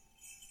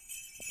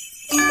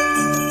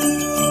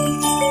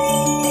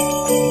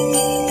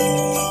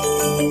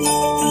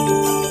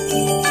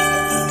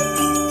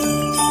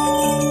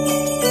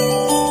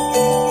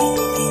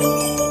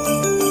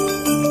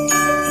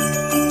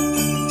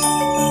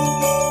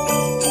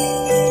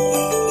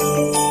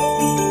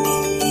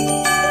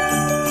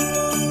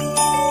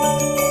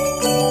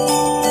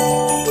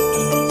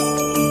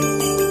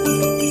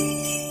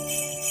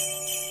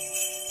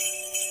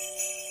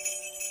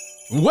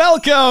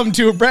Welcome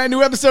to a brand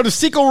new episode of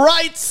Sequel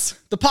Rights,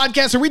 the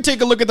podcast where we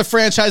take a look at the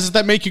franchises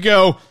that make you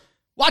go,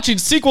 watching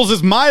sequels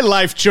is my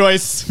life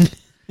choice.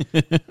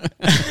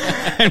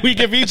 And we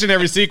give each and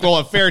every sequel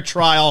a fair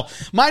trial.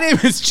 My name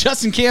is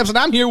Justin Camps, and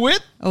I'm here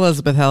with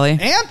Elizabeth Helly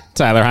and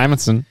Tyler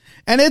Hymanson.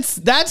 And it's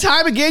that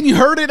time again. You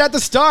heard it at the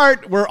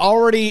start. We're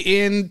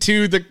already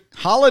into the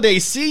holiday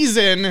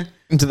season.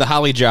 Into the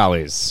Holly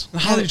Jollies. The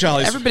Holly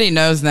Jollies. Everybody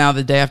knows now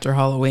the day after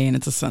Halloween,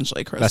 it's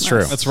essentially Christmas. That's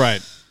true. That's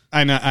right.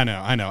 I know.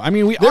 I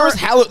mean, There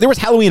was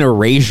Halloween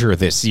erasure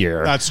this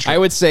year. That's true. I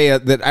would say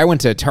that I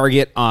went to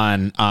Target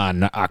on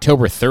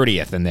October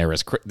 30th, and there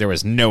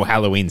was no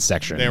Halloween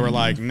section. They were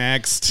like,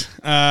 next.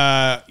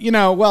 It's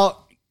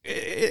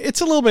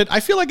a little bit, I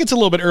feel like it's a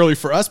little bit early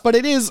for us, but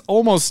it is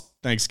almost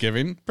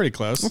Thanksgiving. Pretty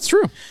close. That's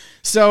true.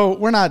 So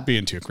we're not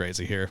being too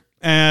crazy here.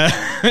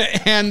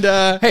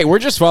 Hey, we're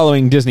just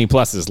following Disney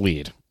Plus's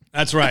lead.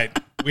 That's right.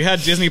 We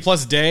had Disney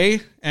Plus Day,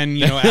 and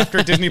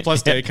after Disney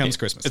Plus Day comes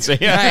Christmas. Right.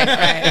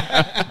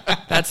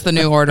 That's the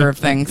new order of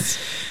things.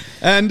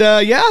 And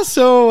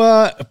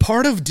so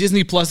part of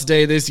Disney Plus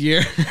Day this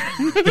year,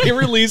 they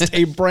released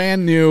a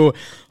brand new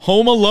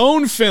Home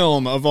Alone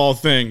film of all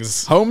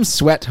things. Home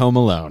Sweat Home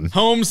Alone.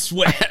 Home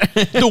Sweat,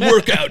 the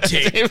workout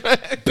tape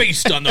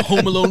based on the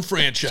Home Alone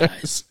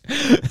franchise.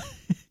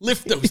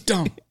 Lift those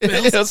dumbbells,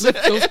 lift those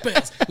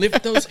bells,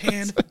 lift those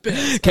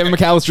handbells. Kevin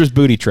McAllister's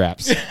booty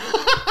traps.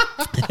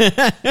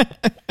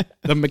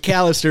 The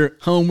McAllister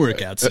home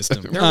workout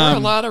system. There were a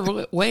lot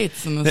of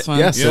weights in this one.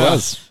 Yes, it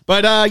was.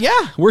 But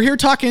we're here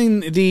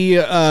talking the,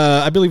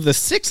 I believe, the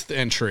sixth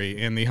entry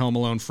in the Home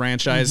Alone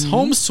franchise,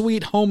 Home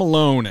Sweet Home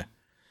Alone.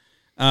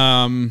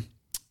 Brand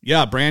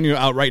new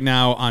out right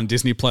now on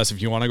Disney Plus.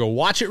 If you want to go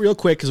watch it real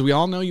quick, because we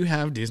all know you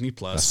have Disney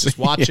Plus. Just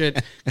watch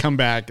it, come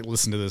back, and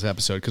listen to this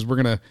episode, because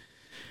we're going to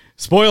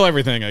spoil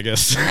everything, I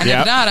guess. And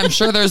if not, I'm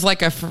sure there's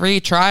like a free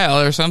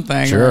trial or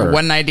something. Sure. Or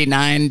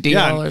 $1.99 deal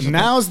or something.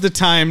 Now's the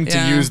time to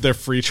use their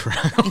free trial.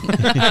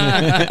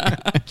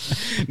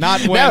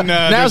 Not when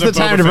now's the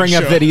time to bring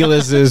up that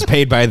Eliz is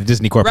paid by the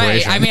Disney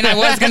Corporation. Right. I mean, I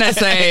was going to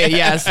say,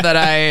 yes, that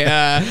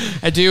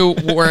I do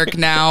work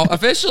now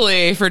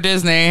officially for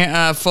Disney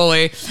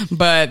fully,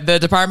 but the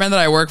department that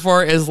I work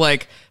for is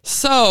like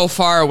so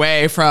far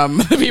away from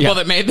the people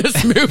that made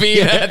this movie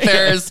that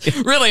there's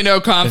really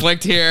no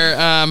conflict here.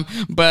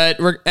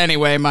 But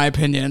anyway, my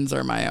opinions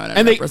are my own.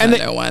 I represent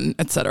no one,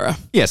 etc.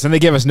 Yes, and they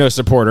give us no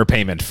support or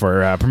payment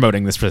for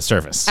promoting this for the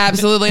service.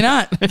 Absolutely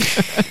not.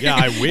 Yeah,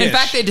 I wish. In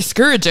fact, they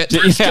discourage it.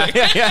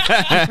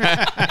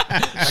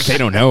 They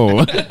don't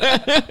know.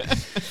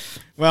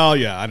 Well,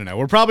 yeah, I don't know.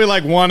 We're probably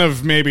like one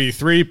of maybe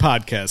 3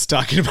 podcasts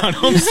talking about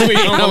Home Sweet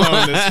Home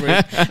Alone this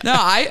week. No,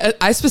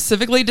 I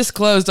specifically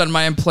disclosed on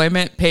my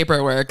employment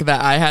paperwork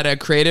that I had a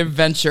creative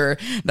venture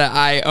that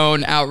I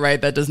own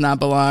outright that does not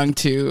belong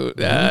to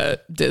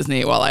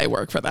Disney while I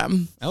work for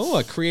them. Oh,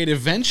 a creative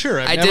venture.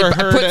 I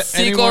put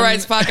Sequel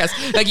Rights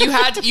podcast. Like you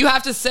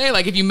have to say,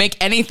 like, if you make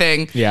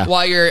anything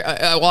while you're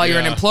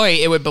an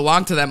employee, it would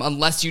belong to them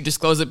unless you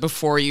disclose it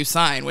before you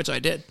sign, which I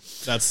did.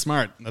 That's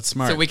smart.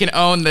 So we can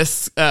own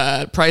this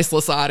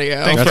priceless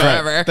audio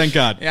forever. Right. Thank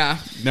God. Yeah.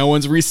 No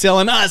one's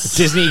reselling us.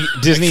 Disney.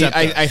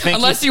 I think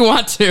unless you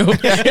want to. In which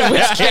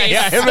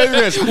case,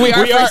 we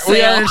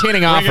are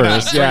entertaining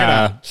offers.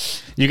 Yeah.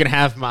 You can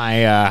have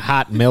my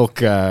hot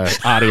milk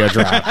audio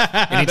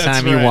drop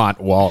anytime you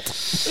want, Walt.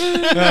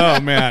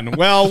 Oh, man.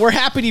 Well, we're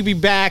happy to be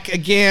back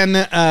again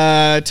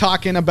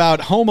talking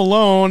about Home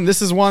Alone.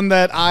 This is one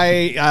that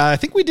I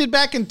think we did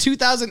back in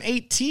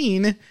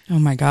 2018. Oh,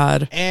 my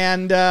God.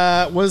 And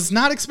was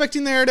not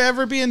expecting there to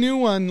ever be a new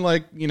one,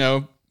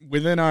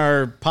 within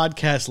our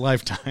podcast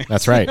lifetime.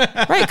 That's right.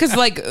 Right, because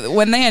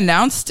when they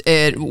announced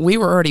it, we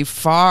were already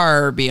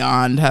far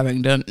beyond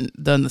having done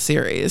the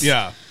series.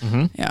 Yeah.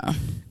 Mm-hmm. Yeah.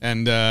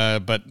 And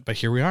but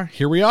here we are.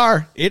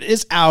 It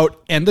is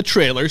out, and the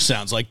trailer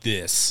sounds like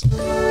this.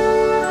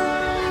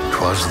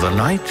 'Twas the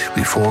night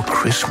before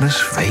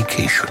Christmas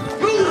vacation,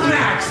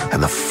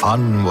 and the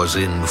fun was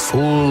in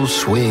full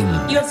swing.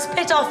 You have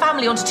split our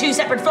family onto 2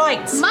 separate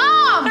flights.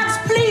 Mom! Max,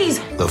 please!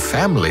 The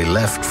family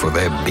left for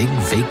their big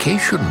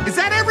vacation, Is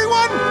that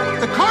everyone?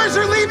 The cars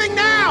are leaving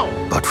now!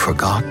 but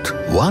forgot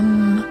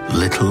one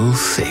little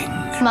thing.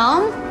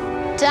 Mom?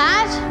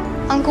 Dad?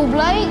 Uncle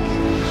Blake?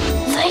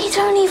 They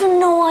don't even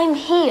know I'm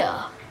here.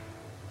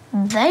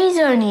 They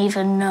don't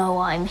even know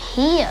I'm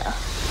here.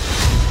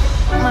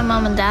 My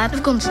mum and dad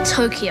have gone to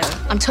Tokyo.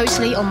 I'm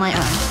totally on my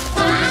own.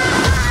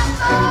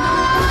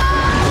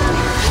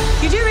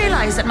 You do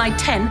realise that my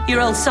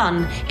 10-year-old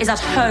son is at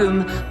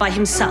home by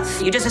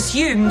himself. You just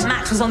assumed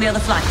Max was on the other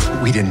flight.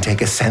 We didn't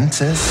take a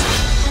census.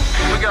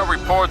 We got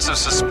reports of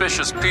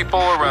suspicious people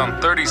around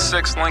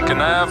 36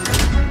 Lincoln Ave.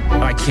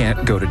 I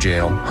can't go to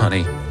jail,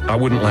 honey. I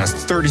wouldn't last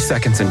 30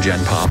 seconds in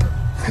Gen Pop.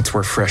 It's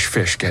where fresh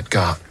fish get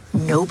got.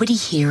 Nobody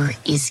here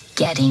is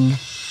getting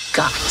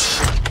got.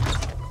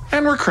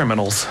 And we're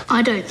criminals.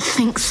 I don't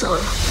think so.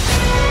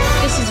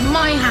 This is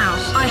my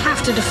house. I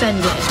have to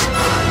defend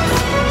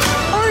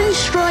it. Orange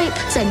stripe,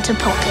 center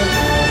pocket.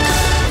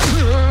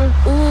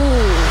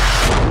 Ooh.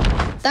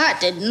 That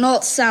did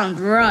not sound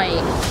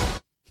right.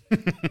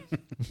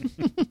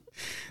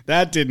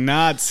 That did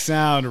not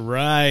sound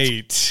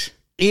right.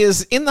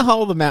 Is In the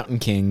Hall of the Mountain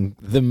King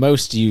the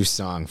most used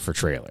song for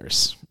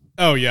trailers?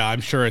 Oh, yeah.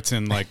 I'm sure it's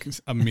in like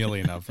a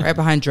million of them. Right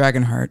behind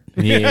Dragonheart.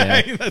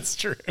 Yeah. That's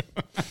true.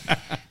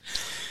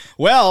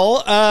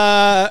 Well,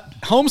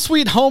 Home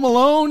Sweet Home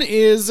Alone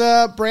is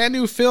a brand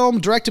new film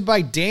directed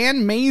by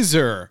Dan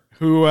Mazer,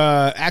 who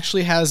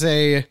actually has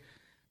a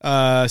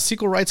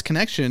sequel rights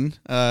connection.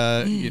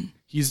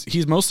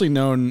 He's mostly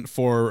known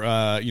for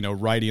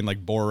writing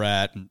like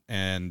Borat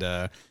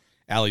and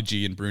Ali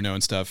G and Bruno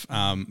and stuff.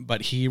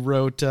 But he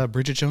wrote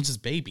Bridget Jones's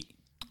Baby.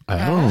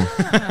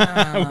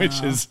 Oh,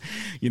 which is,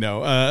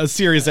 a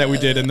series that we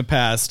did in the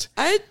past.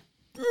 I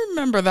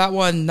remember that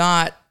one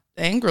not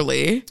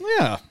angrily.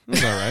 Yeah,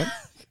 that's all right.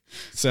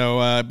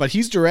 So, but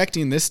he's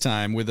directing this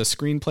time with a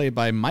screenplay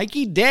by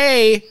Mikey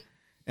Day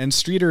and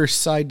Streeter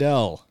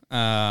Seidel.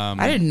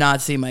 I did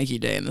not see Mikey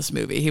Day in this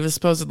movie. He was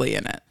supposedly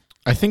in it.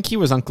 I think he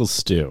was Uncle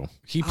Stu.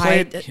 He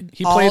played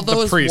all the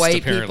those priest,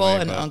 white people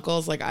apparently, and but-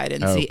 uncles. Like I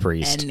didn't see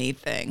priest.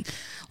 anything.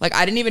 Like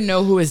I didn't even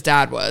know who his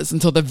dad was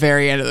until the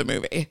very end of the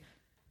movie.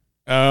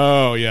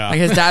 Oh, yeah. Like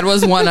his dad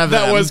was one of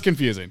them. That was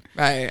confusing.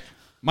 Right.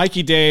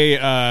 Mikey Day,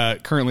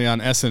 currently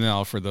on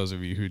SNL, for those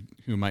of you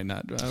who might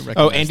not recognize.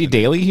 Oh, Andy the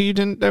name. Daly, who you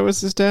didn't know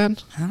was his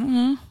dad? I don't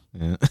know.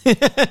 Yeah. I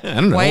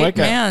don't know. White Like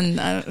man.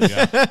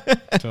 Yeah,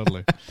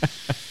 totally.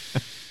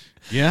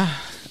 Yeah.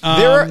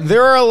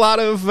 There are a lot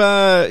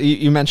of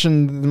you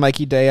mentioned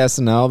Mikey Day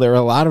SNL. There are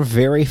a lot of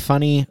very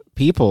funny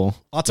people.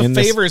 Lots of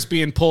favors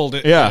being pulled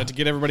to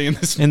get everybody in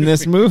this movie. in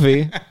this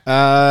movie,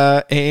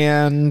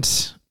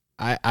 and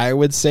I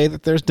would say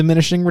that there's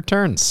diminishing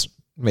returns.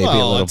 Maybe a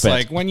little it's bit.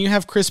 like when you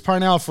have Chris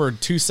Parnell for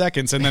 2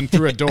 seconds and then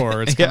through a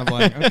door, it's kind of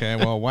like, okay,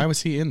 well, why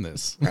was he in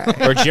this?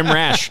 Or Jim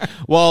Rash.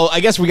 Well,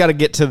 I guess we got to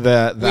get to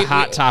the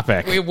hot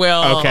topic. We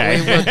will.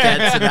 Okay. We will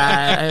get to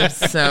that.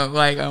 I'm so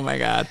like, oh my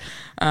God.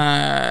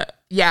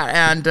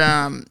 Yeah.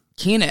 And,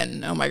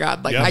 Keenan. Oh my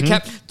God. Like I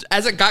kept,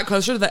 as it got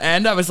closer to the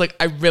end, I was like,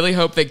 I really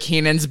hope that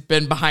Keenan's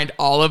been behind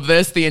all of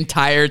this the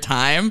entire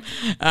time.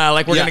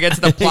 Like we're going to get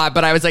to the plot,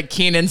 but I was like,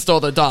 Keenan stole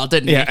the doll,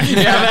 didn't he? Yeah.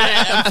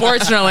 But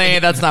unfortunately,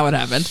 that's not what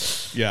happened.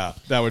 Yeah,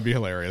 that would be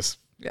hilarious.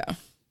 Yeah.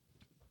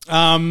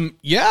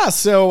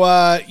 So,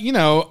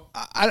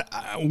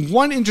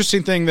 one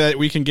interesting thing that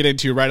we can get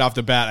into right off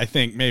the bat, I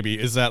think maybe,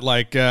 is that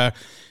like,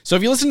 so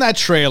if you listen to that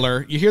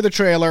trailer, you hear the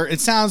trailer, it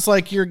sounds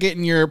like you're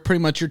getting pretty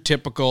much your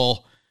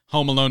typical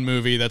Home Alone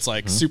movie that's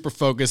like super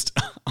focused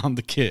on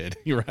the kid,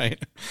 you're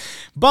right.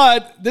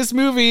 But this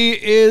movie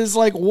is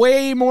like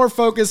way more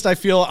focused, I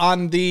feel,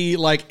 on the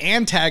like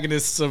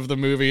antagonists of the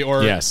movie,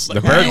 or Yes, the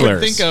like, what you would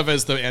burglars. think of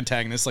as the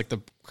antagonists, like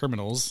the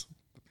criminals.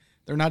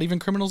 They're not even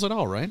criminals at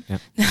all, right? Yeah.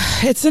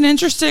 It's an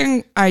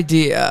interesting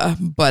idea,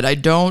 but I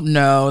don't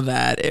know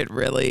that it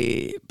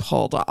really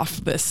pulled off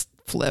this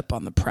flip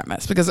on the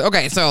premise. Because,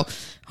 okay, so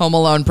Home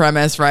Alone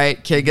premise,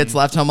 right? Kid gets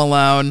left home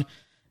alone.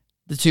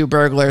 The two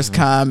burglars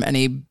come and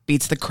he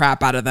beats the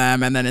crap out of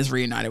them and then is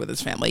reunited with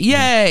his family.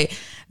 Yay!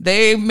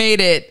 They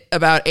made it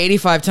about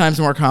 85 times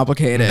more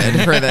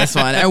complicated for this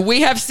one. And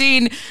we have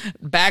seen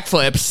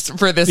backflips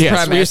for this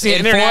premise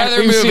in 4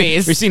 other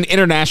movies. We've seen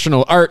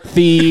international art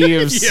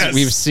thieves. Yes.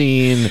 We've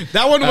seen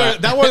That one,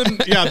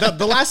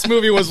 the last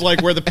movie was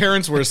like where the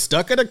parents were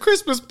stuck at a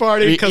Christmas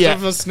party because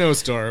of a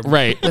snowstorm.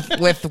 right.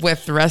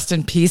 with rest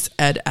in peace,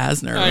 Ed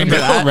Asner. Remember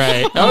that?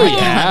 Right. Oh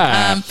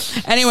yeah.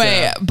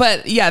 Anyway,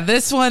 but yeah,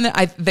 this one,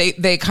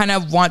 they kind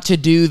of want to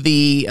do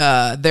the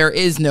there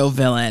is no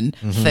villain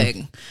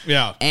thing.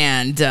 Yeah.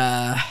 And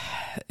Yeah,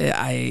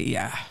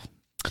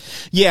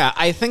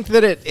 I think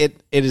that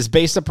it is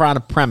based upon a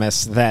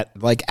premise that,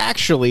 like,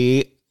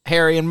 actually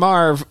Harry and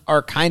Marv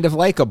are kind of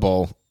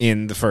likable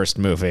in the first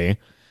movie.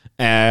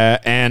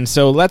 And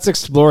so let's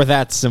explore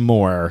that some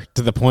more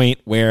to the point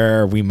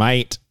where we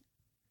might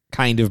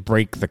kind of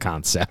break the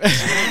concept.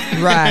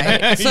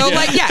 right. So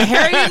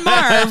Harry and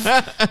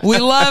Marv, we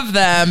love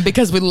them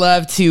because we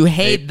love to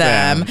hate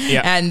them.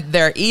 Yeah. And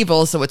they're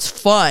evil, so it's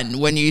fun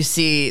when you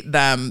see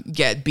them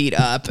get beat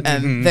up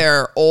and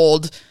they're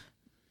old,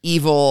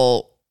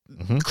 evil,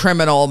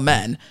 criminal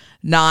men,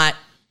 not,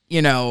 a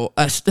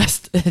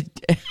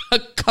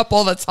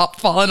couple that's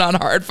fallen on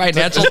hard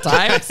financial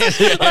times.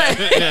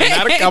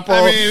 Not a couple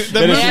the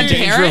that is movie- in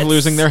danger of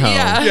losing their home.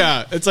 Yeah.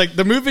 Yeah, it's like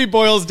the movie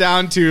boils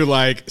down to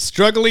like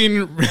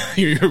struggling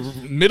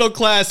middle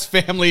class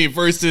family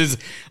versus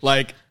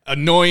like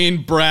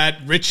annoying brat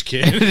rich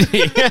kid.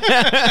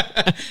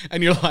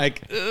 And you're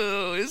like,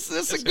 oh, is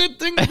this a good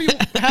thing to be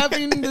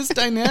having this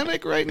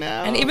dynamic right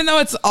now? And even though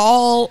it's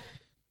all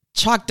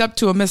chalked up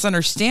to a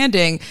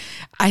misunderstanding,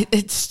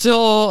 it's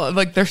still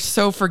like they're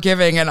so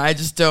forgiving, and I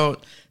just don't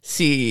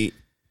see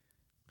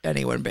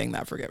anyone being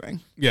that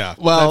forgiving. Yeah,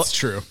 Well, that's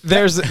true.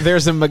 There's a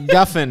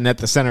MacGuffin at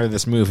the center of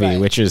this movie,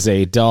 which is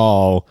a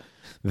doll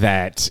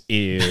that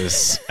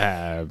is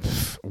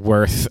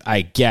worth,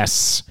 I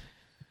guess,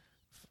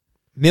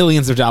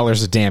 millions of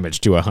dollars of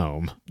damage to a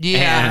home.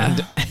 Yeah.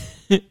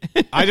 And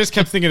I just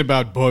kept thinking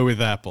about Boy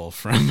with Apple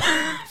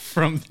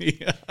from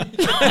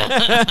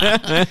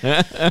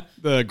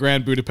the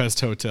Grand Budapest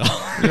Hotel.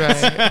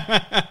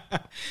 Right.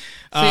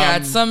 So yeah,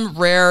 it's some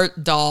rare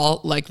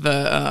doll like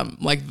the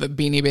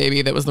Beanie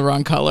Baby that was the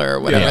wrong color or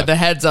whatever. Yeah. The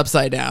head's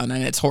upside down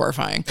and it's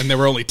horrifying. And there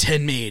were only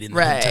 10 made in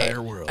the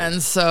entire world.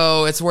 And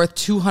so it's worth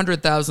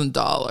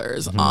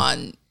 $200,000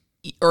 on,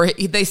 or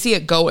they see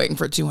it going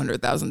for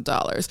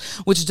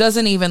 $200,000, which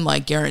doesn't even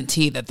like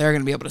guarantee that they're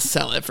going to be able to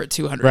sell it for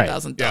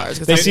 $200,000. Yeah.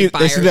 They see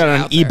that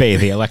on eBay,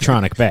 the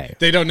electronic bay.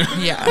 They don't know.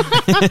 Yeah.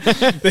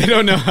 They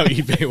don't know how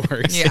eBay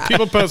works. Yeah.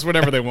 People post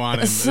whatever they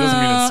want, and So, it doesn't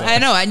mean it's sold. I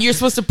know, and you're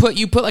supposed to put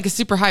like a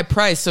super high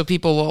price so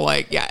people will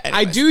like, yeah. I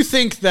anyways. do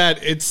think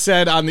that it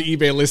said on the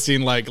eBay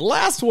listing, like,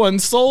 last one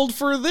sold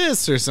for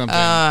this or something.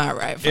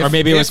 Right. Or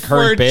maybe it was if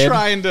current we're bid.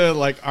 trying to,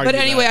 like, argue But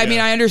anyway, that, I mean,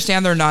 yeah. I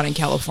understand they're not in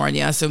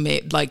California, so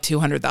like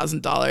 $200,000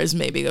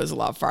 maybe goes a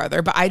lot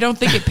farther. But I don't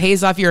think it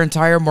pays off your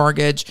entire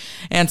mortgage.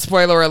 And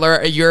spoiler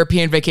alert, a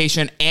European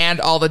vacation and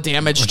all the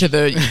damage to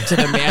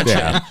the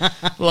mansion.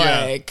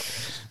 Like,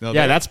 No, Yeah,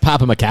 they're- that's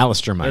Papa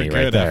McAllister money they're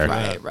right good there.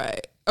 after that.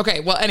 right. Okay.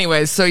 Well,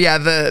 anyways, so yeah,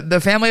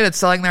 the family that's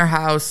selling their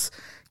house,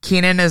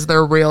 Keenan is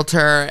their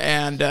realtor,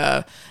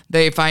 and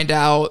they find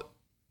out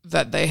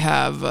that they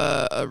have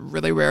a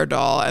really rare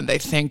doll, and they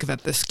think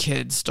that this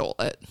kid stole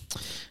it.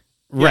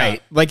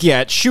 Right. Like, yeah,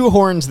 it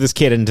shoehorns this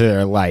kid into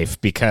their life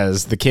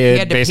because the He kid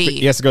had to basically pee.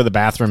 he has to go to the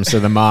bathroom, so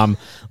the mom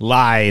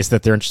lies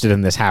that they're interested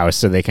in this house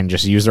so they can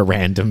just use a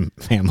random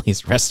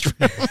family's restroom.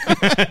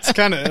 It's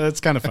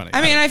kind of funny.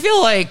 I mean, I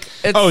feel like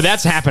it's, Oh,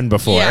 that's happened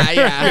before.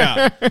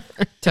 yeah, yeah.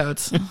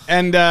 totes.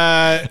 And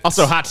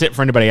Also, hot tip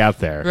for anybody out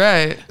there.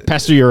 Right.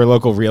 Pester your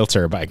local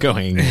realtor by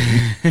going.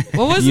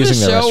 What was the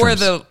Using their show where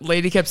restrooms. the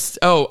lady kept?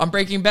 On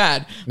Breaking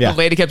Bad, Yeah. the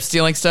lady kept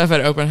stealing stuff at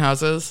open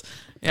houses.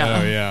 Yeah.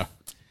 oh yeah.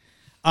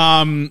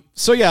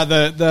 So yeah,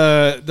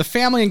 the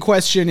family in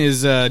question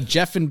is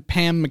Jeff and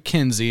Pam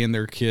McKenzie and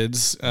their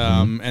kids.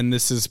 And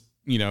this is,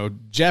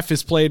 Jeff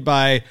is played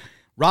by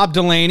Rob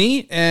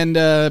Delaney, and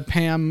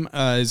Pam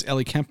is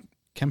Ellie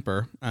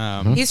Kemper.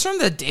 He's from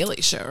The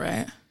Daily Show,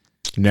 right?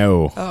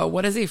 No. Oh,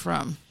 what is he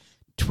from?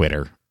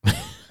 Twitter.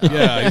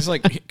 Yeah, he's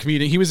like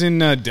comedian. He was in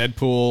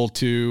Deadpool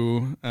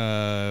 2,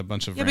 a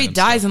bunch of Yeah, but he random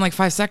dies stuff. in like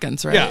 5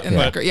 seconds, right? Yeah, In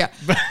but- the- yeah.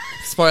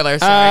 Spoilers.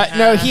 Sorry.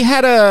 No, he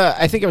had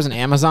I think it was an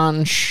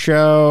Amazon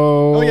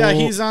show. Oh yeah,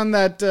 he's on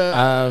that.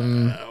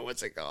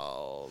 What's it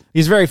called?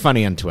 He's very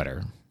funny on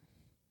Twitter.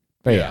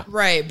 But yeah.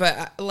 Right,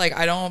 but like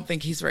I don't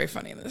think he's very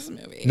funny in this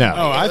movie. No.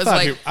 Oh, It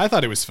was I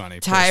thought it was funny.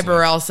 Ty personally.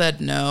 Burrell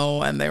said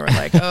no, and they were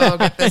like, "Oh,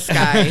 get this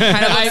guy."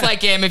 Kind of looks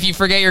like him if you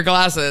forget your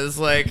glasses.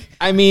 Like,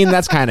 I mean,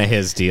 that's kind of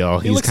his deal.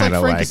 He's looks like kind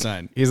of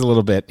Frankenstein. he's a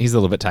little bit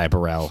Ty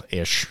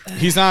Burrell-ish.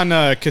 He's on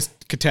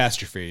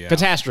Catastrophe. Yeah.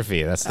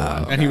 Catastrophe, that's the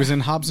one. And he was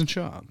in Hobbs and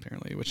Shaw,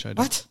 apparently, which I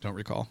What? don't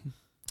recall.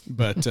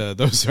 But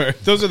those are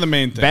the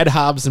main things. Bed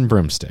Hobbs and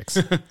Broomsticks.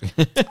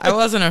 I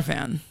wasn't a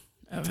fan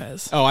of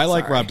his. Oh, I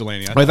like Sorry. Rob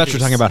Delaney. I thought you were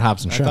talking about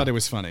Hobbs and Shaw. I thought it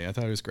was funny. I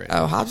thought it was great.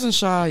 Oh, Hobbs and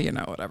Shaw,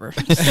 whatever.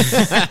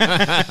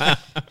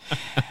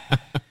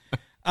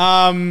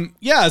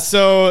 Yeah,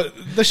 so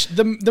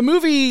the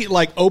movie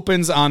like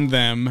opens on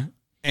them,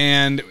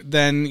 and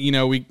then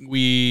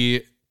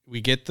we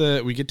get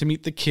to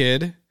meet the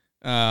kid,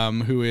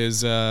 who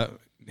is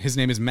his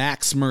name is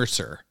Max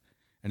Mercer,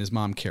 and his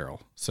mom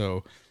Carol.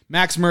 So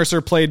Max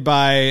Mercer, played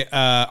by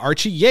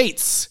Archie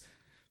Yates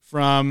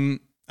from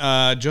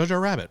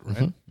Jojo Rabbit,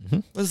 right?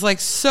 Was like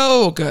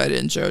so good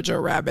in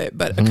Jojo Rabbit,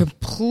 but a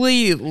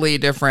completely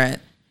different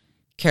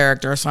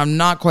character. So I'm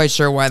not quite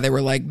sure why they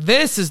were like,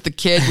 this is the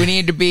kid. We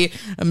need to be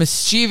a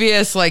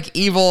mischievous, like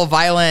evil,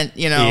 violent,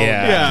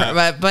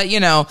 Yeah. But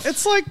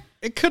It's like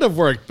it could have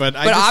worked, but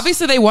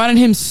obviously they wanted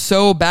him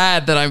so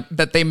bad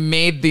that they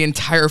made the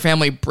entire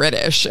family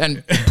British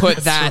and put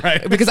that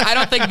right. because I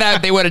don't think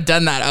that they would have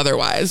done that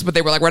otherwise. But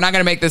they were like, we're not going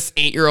to make this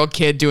 8-year-old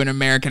kid do an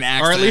American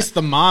accent, or at least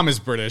the mom is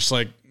British.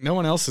 Like no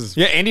one else is.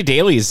 Yeah, Andy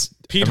Daly's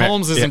Pete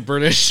Holmes isn't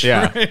British.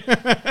 Yeah.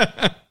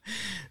 right?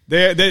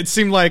 It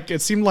seemed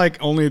like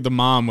only the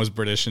mom was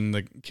British and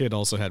the kid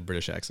also had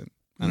British accent.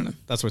 I don't know.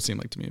 That's what it seemed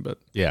like to me, but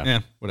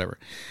Yeah. whatever.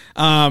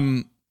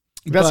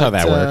 That's how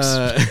that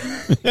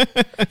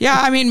works. Yeah,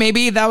 I mean,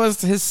 maybe that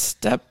was his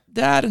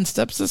stepdad and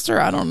stepsister.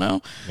 I don't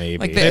know. Maybe.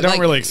 Like They don't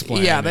really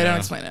explain, Yeah, they yeah. don't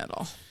explain it at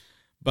all.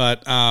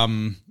 But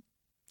one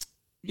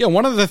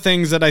of the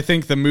things that I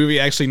think the movie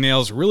actually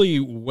nails really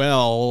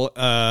well,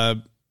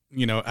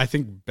 I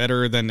think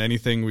better than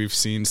anything we've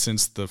seen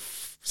since the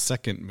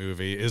second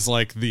movie, is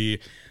like the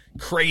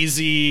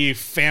crazy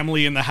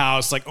family in the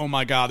house. Like, oh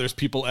my God, there's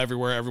people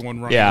everywhere,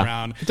 everyone running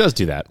around. It does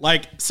do that.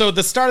 Like, so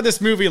the start of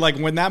this movie, like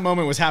when that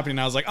moment was happening,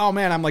 I was like, oh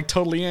man, I'm like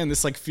totally in.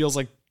 This like feels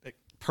like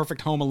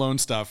perfect Home Alone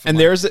stuff. And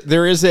like,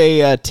 there is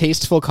a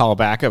tasteful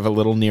callback of a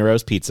little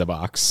Nero's Pizza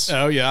Box,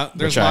 oh yeah,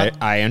 which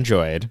I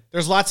enjoyed.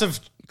 there's lots of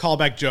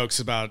callback jokes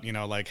about,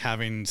 like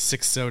having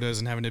 6 sodas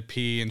and having to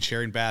pee and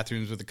sharing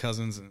bathrooms with the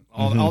cousins and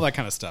all that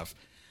kind of stuff.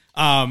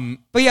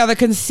 But yeah, the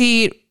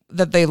conceit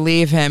that they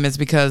leave him is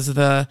because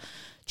the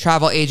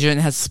travel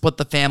agent has split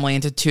the family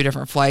into 2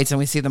 different flights, and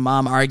we see the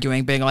mom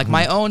arguing, being like,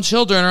 my own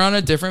children are on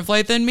a different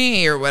flight than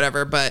me or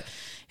whatever. But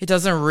it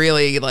doesn't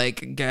really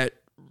like get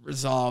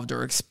resolved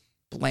or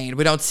explained.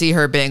 We don't see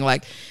her being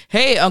like,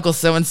 "Hey, Uncle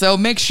so and so,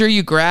 make sure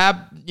you grab,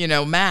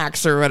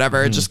 Max or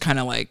whatever." It just kind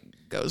of like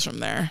goes from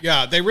there.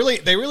 Yeah, they really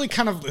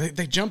kind of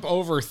they jump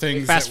over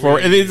things. Fast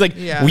forward, and it's like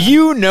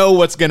you know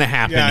what's going to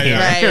happen here.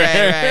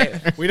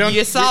 Right. We don't.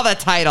 You saw the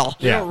title.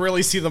 We don't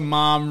really see the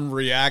mom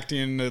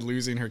reacting to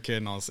losing her kid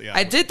and all this. Yeah.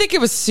 I did think it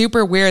was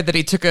super weird that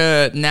he took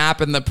a nap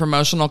in the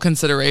promotional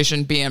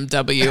consideration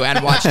BMW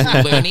and watched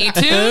Looney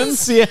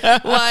Tunes.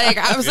 Like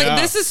I was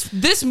like,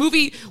 this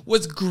movie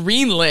was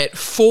greenlit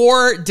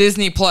for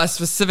Disney Plus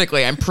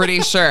specifically. I'm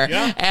pretty sure.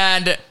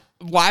 And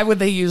why would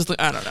they use?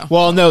 I don't know.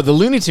 Well, no, the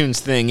Looney Tunes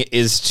thing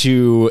is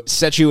to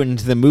set you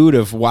into the mood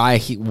of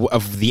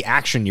of the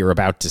action you're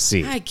about to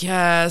see. I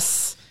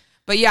guess.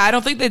 But yeah, I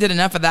don't think they did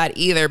enough of that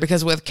either,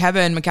 because with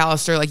Kevin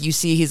McAllister, like you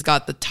see he's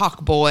got the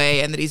talk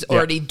boy and that he's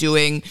already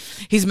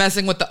he's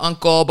messing with the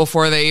uncle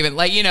before they even,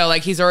 like,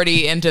 he's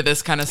already into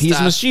this kind of stuff.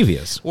 He's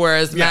mischievous.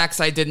 Whereas Max,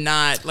 I did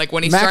not, like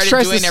when he Max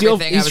started doing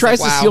everything, he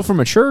tries to steal from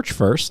a church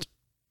first.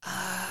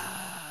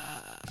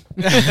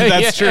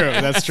 That's true.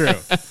 That's true.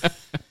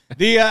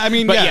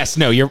 Yes,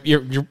 no,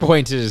 your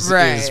point is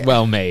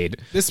well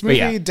made. This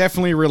movie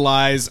definitely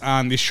relies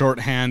on the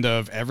shorthand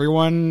of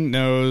everyone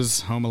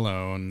knows Home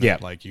Alone. Yeah,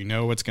 like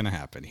what's going to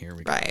happen. Here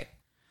we go. Right.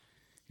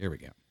 Here we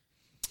go.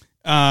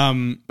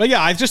 But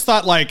yeah, I just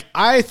thought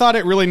I thought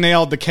it really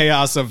nailed the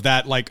chaos of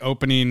that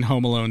opening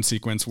Home Alone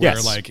sequence where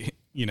Kevin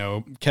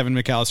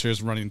McAllister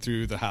is running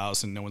through the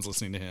house and no one's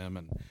listening to him,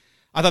 and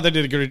I thought they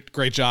did a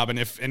great job. And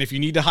if you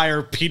need to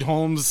hire Pete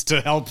Holmes to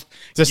help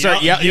to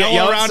start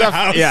yell around a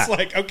house,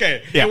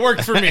 it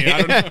worked for me.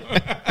 I don't know.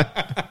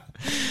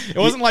 It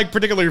wasn't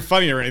particularly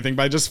funny or anything,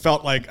 but I just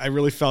felt I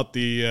really felt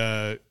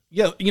the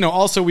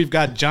also we've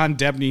got John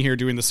Debney here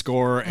doing the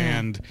score,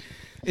 and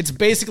it's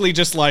basically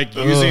just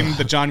using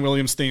the John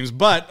Williams themes.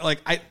 But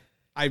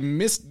I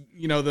missed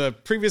the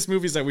previous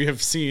movies that we have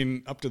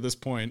seen up to this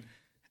point.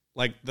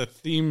 The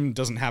theme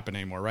doesn't happen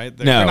anymore, right?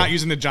 They're not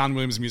using the John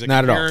Williams music.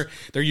 Not at all.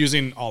 They're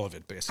using all of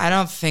it, basically. I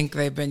don't think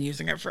they've been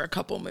using it for a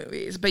couple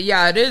movies. But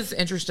yeah, it is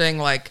interesting.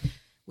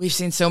 We've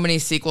seen so many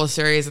sequel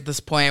series at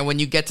this point. When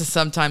you get to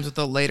sometimes with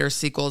the later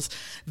sequels,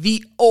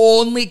 the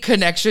only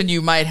connection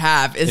you might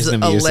have is a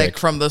lick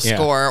from the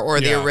score or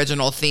the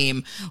original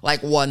theme,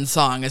 one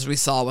song, as we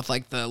saw with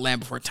the Land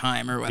Before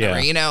Time or whatever,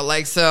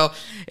 so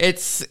it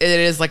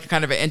is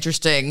kind of an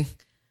interesting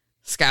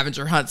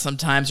scavenger hunt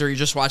sometimes, or you're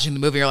just watching the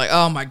movie, you're like,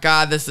 oh my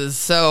god, this is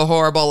so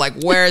horrible,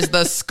 where's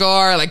the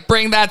score,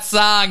 bring that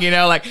song,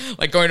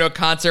 like going to a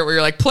concert where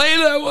you're like, play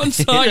that one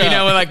song,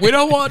 and we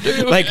don't want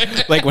to,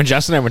 like when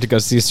Justin and I went to go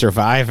see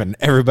Survive and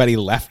everybody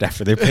left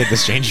after they played the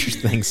Stranger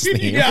Things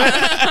theme.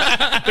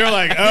 They're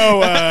like,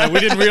 oh, we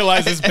didn't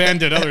realize this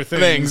band did other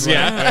things. All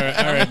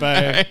right,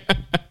 bye.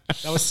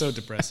 That was so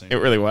depressing. It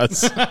really was.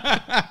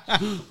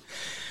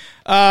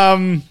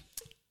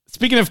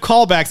 Speaking of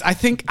callbacks, I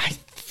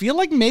feel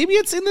like maybe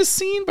it's in this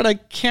scene, but I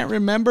can't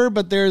remember.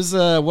 But there's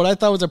what I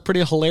thought was a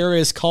pretty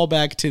hilarious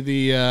callback to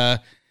the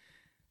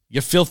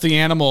You Filthy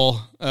Animal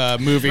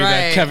movie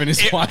that Kevin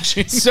is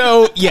watching.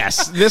 So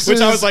yes,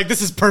 I was like,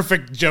 this is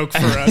perfect joke for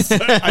us.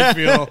 I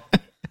feel.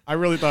 I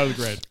really thought it was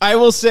great. I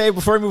will say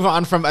before we move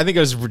on from, I think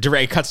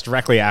it cuts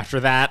directly after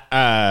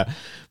that.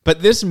 But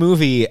this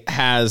movie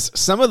has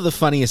some of the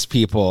funniest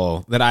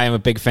people that I am a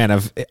big fan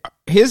of.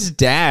 His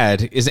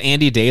dad is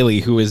Andy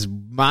Daly, who is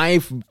my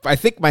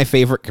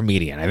favorite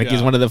comedian. I think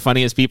he's one of the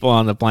funniest people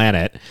on the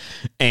planet.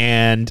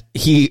 And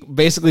he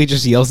basically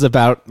just yells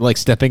about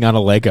stepping on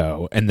a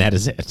Lego, and that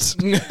is it.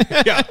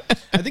 Yeah.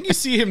 I think you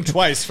see him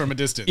twice from a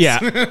distance.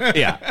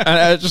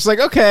 Yeah. Just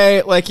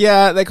okay,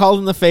 they called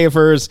him the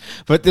Favors,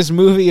 but this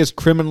movie is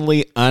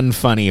criminally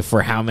unfunny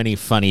for how many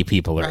funny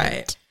people are in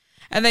it.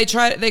 And they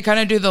kind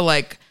of do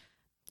the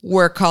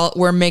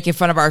we're making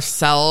fun of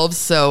ourselves,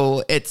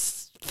 so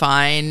it's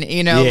fine,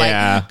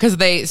 because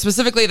they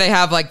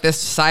have this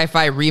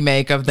sci-fi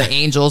remake of the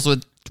Angels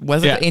with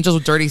Angels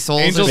with Dirty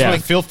Souls? Angels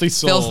with Filthy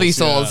Souls. Filthy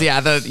Souls, yeah.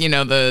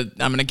 The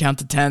I'm gonna count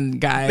to 10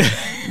 guy.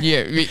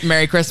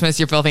 Merry Christmas,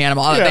 you filthy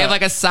animal. They have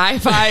a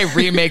sci-fi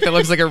remake that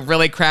looks like a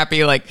really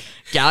crappy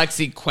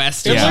Galaxy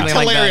Quest or something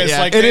like that.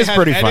 Yeah. It is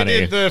pretty funny.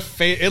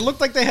 It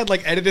looked like they had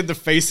edited the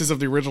faces of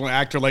the original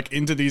actor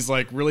into these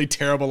really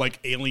terrible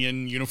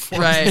alien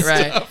uniforms.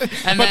 Right.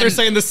 But they're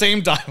saying the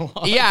same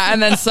dialogue. Yeah,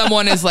 and then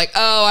someone is like,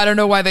 oh, I don't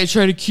know why they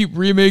try to keep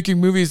remaking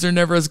movies. They're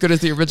never as good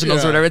as the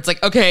originals or whatever. It's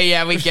okay,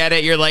 yeah, we get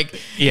it. You're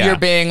you're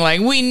being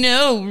we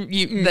know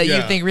you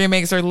think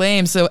remakes are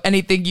lame, so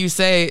anything you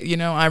say,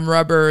 I'm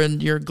rubber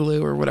and you're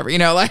glue or whatever,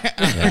 Yeah,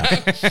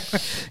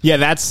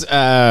 that's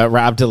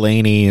Rob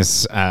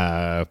Delaney's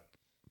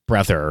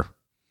brother.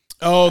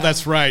 Oh,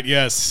 that's right.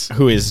 Yes,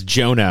 who is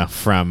Jonah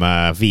from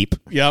Veep?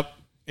 Yep,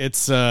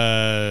 it's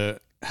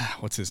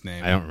what's his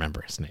name? I don't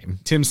remember his name.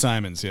 Tim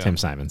Simons. Yeah, Tim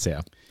Simons.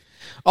 Yeah,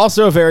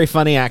 also a very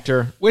funny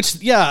actor. Which,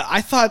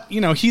 I thought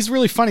he's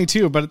really funny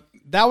too. But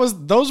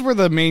those were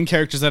the main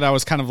characters that I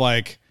was kind of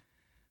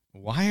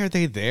why are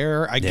they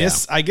there? I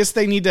guess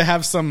they need to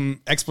have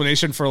some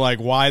explanation for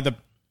why the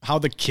how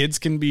the kids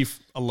can be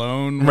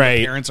alone when Right.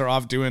 the parents are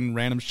off doing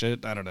random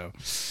shit. I don't know.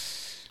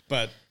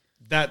 But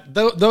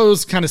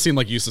those kind of seem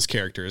like useless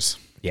characters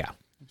Yeah.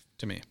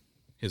 to me.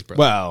 His brother.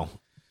 Well,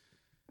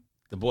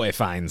 the boy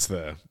finds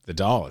the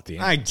doll at the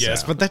end. I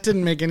guess, so. but that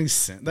didn't make any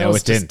sense. That No,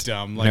 was it just didn't.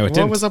 dumb. No, Like, it what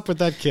didn't. was up with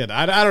that kid?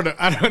 I don't know.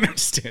 I don't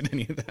understand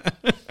any of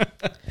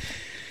that.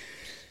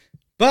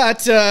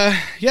 But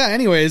yeah.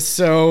 Anyways,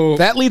 so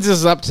That leads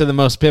us up to the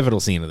most pivotal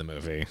scene of the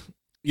movie.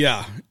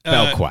 yeah,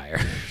 Bell choir.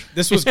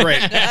 this was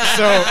great.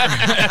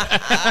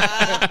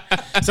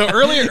 So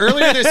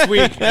earlier this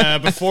week,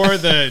 before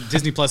the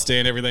Disney Plus day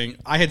and everything,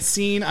 I had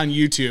seen on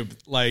YouTube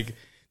like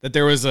that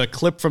there was a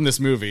clip from this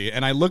movie,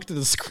 and I looked at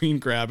the screen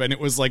grab, and it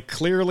was like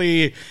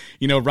clearly,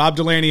 Rob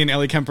Delaney and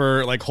Ellie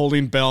Kemper like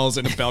holding bells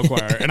in a bell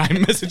choir, and I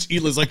messaged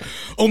Eliz like,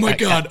 "Oh my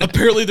god,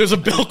 apparently there's a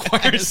bell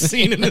choir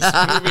scene in this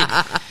movie."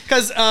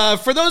 Because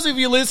for those of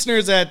you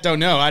listeners that don't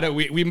know,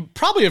 we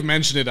probably have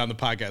mentioned it on the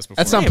podcast before.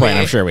 At some point,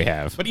 I'm sure we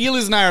have. But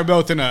Eliz and I are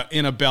both in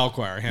a bell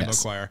choir, handbell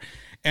choir,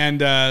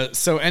 and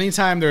so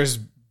anytime there's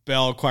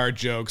bell choir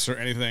jokes or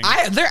anything,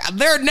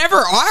 There never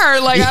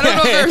are. Like, I don't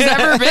know if there's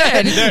ever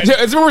been.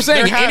 That's what we're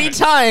saying. There haven't.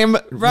 Anytime,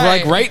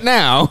 like right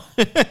now.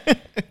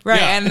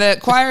 Right, Yeah. and the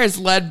choir is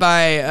led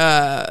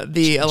by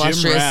the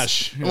illustrious.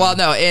 Rash, yeah. Well,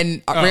 no,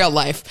 in real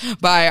life,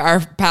 by our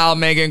pal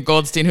Megan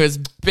Goldstein, who has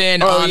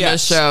been on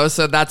yes. the show.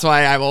 So that's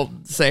why I will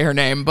say her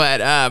name.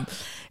 But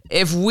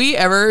if we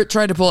ever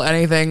tried to pull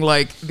anything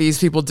like these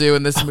people do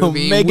in this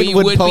movie, Megan we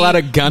would pull be out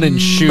a gun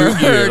and shoot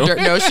murder. you.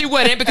 No, she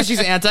wouldn't because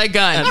she's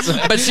anti-gun.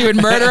 But she would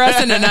murder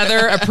us in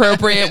another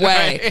appropriate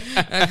way.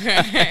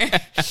 Okay.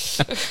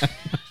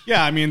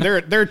 yeah, I mean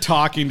they're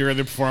talking during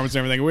the performance and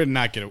everything.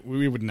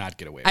 We would not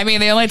get away. I mean,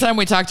 the only time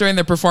we talk during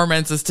the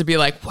performance is to be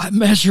like, what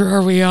measure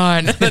are we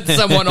on? That's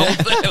someone old.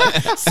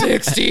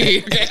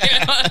 60.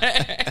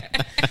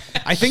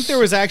 I think there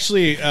was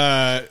actually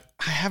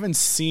I haven't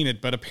seen it,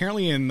 but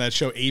apparently in that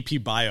show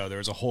AP Bio, there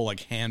was a whole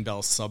like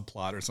handbell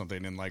subplot or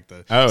something in like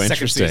the second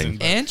interesting.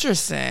 season.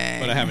 Interesting.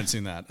 But I haven't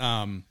seen that.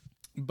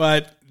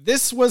 But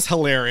this was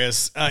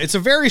hilarious. It's a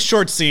very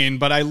short scene,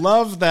 but I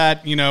love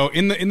that, in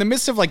the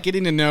midst of like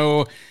getting to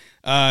know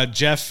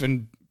Jeff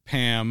and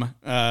Pam,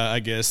 I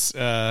guess,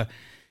 I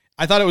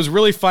thought it was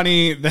really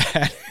funny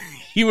that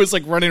he was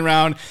like running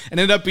around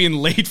and ended up being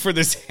late for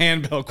this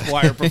handbell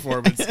choir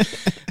performance.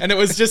 And it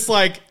was just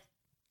like,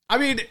 I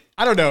mean,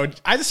 I don't know.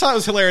 I just thought it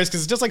was hilarious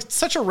because it's just like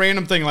such a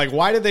random thing. Like,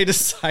 why did they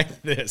decide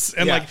this?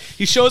 And like,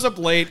 he shows up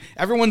late.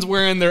 Everyone's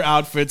wearing their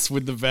outfits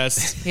with the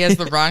vests. He has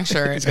the wrong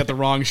shirt. He's got the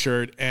wrong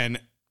shirt. And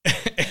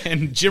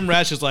Jim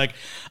Rash is like,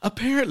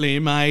 apparently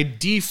my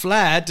D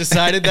flat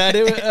decided that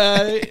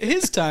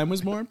his time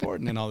was more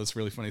important and all this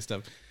really funny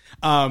stuff.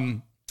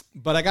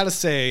 But I got to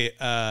say,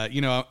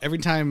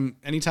 anytime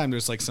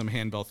there's like some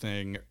handbell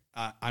thing,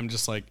 I'm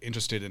just like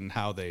interested in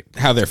how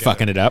they're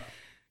fucking it up.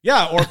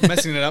 Yeah, or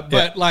messing it up.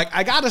 But like,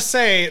 I gotta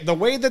say, the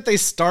way that they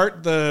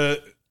start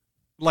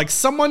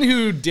someone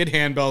who did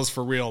handbells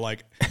for real,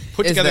 like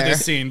put Is together there.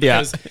 this scene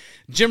because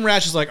Jim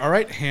Rash is like, all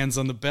right, hands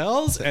on the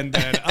bells and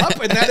then up.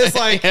 And that is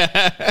like,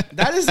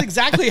 that is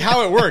exactly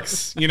how it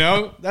works.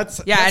 That's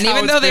Yeah, and how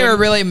even it's though they been. were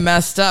really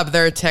messed up,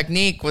 their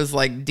technique was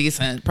like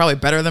decent, probably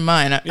better than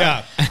mine.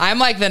 Yeah. I'm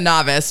like the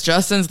novice.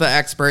 Justin's the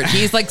expert.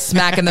 He's like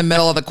smack in the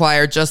middle of the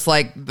choir, just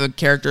like the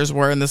characters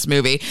were in this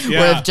movie. Yeah.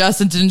 Where if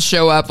Justin didn't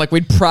show up, like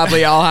we'd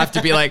probably all have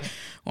to be like,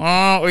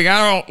 well, we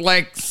gotta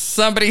like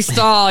somebody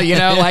stall,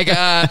 like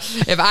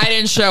if I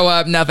didn't show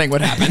up, nothing would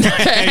happen. And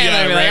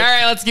I'd be like, all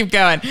right, let's keep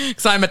going.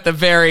 Because I'm at the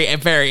very,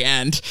 very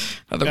end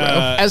of the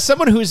row. As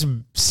someone who's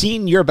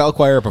seen your bell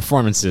choir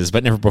performances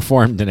but never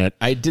performed in it,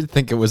 I did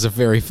think it was a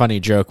very funny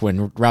joke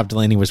when Rob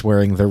Delaney was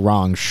wearing the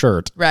wrong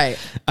shirt. Right.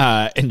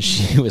 And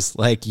she was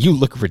like, you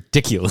look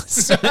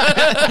ridiculous.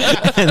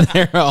 And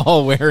they're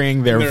all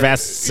wearing their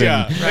vests.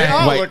 Yeah, and they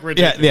all white- look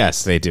ridiculous. Yeah,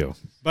 yes, they do.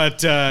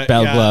 But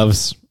Bell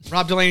gloves.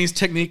 Rob Delaney's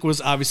technique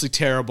was obviously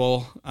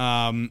terrible.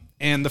 And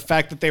the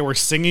fact that they were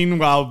singing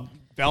while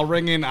bell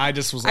ringing, I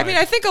just was like, I mean,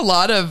 I think a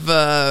lot of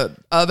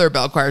other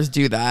bell choirs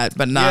do that,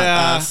 but not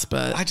us.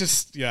 But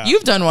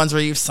you've done ones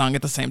where you've sung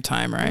at the same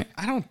time, right?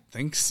 I don't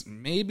think so.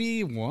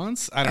 Maybe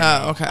once. I don't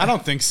know. Okay. I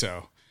don't think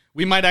so.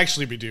 We might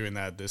actually be doing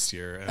that this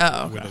year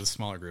with a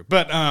smaller group.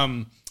 But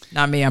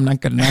not me. I'm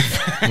not good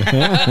enough.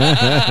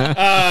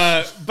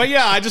 but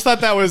yeah, I just thought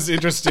that was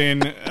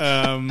interesting.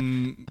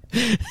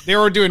 They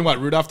were doing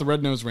what? Rudolph the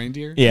Red-Nosed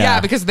Reindeer? Yeah,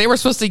 because they were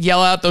supposed to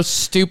yell out those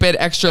stupid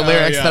extra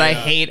lyrics that I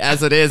hate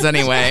as it is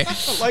anyway.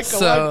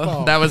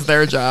 So that was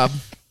their job.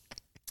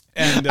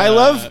 And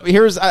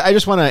I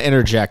just want to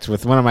interject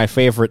with one of my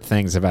favorite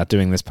things about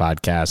doing this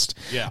podcast.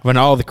 Yeah. When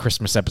all the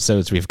Christmas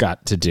episodes we've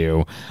got to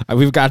do,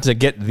 we've got to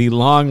get the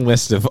long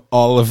list of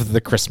all of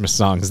the Christmas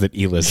songs that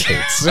Eliz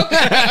hates.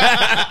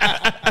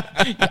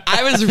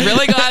 I was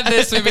really glad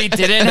this movie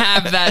didn't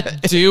have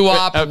that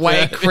doo-wop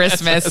white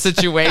Christmas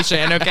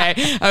situation, okay?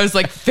 I was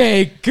like,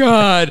 thank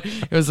God.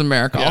 It was a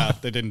miracle. Yeah,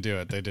 they didn't do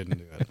it.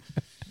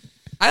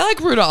 I like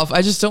Rudolph.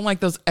 I just don't like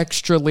those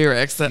extra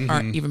lyrics that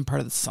aren't even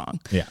part of the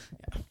song. Yeah.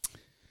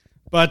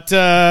 But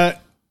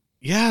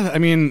Yeah, I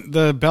mean,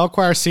 the bell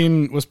choir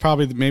scene was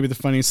probably maybe the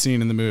funniest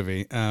scene in the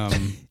movie.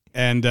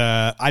 And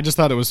I just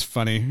thought it was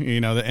funny,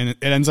 and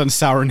it ends on a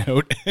sour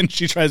note, and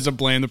she tries to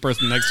blame the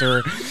person next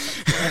to her,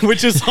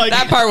 which is like...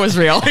 That part was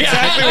real.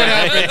 Exactly what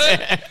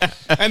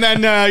happens. And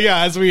then,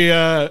 as we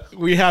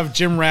have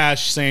Jim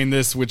Rash saying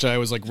this, which I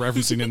was like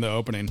referencing in the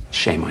opening.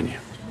 Shame on you.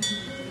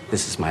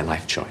 This is my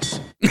life choice.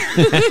 Which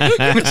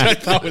I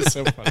thought was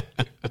so funny.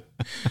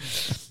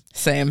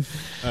 Same.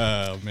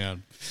 Oh,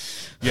 man.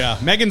 Yeah,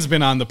 Megan's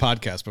been on the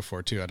podcast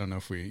before too. I don't know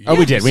if we.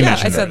 We did. We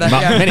mentioned I said her.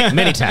 that,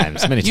 many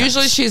times.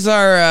 Usually she's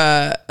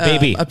our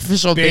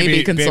official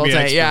baby consultant.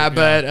 expert, yeah,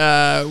 but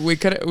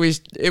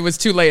it was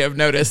too late of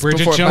notice. Bridget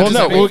before Jones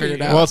by the time is we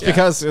figured it out. Well, it's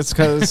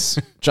because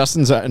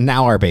Justin's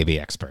now our baby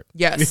expert.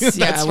 Yes,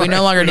 yeah, we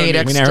no longer need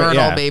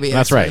external baby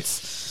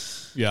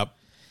experts. That's right. Yep.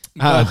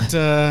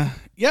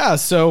 But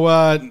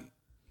so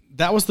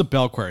that was the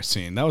bell choir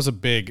scene. That was a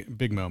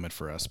big moment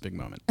for us. Big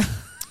moment.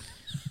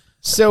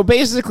 So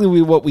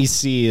basically, what we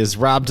see is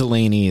Rob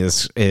Delaney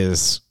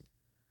is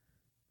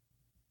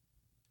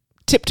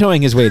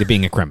tiptoeing his way to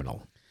being a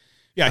criminal.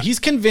 Yeah, he's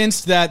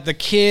convinced that the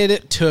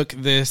kid took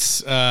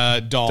this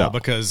doll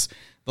because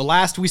the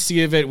last we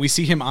see of it, we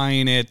see him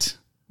eyeing it,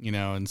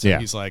 and so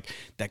he's like,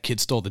 that kid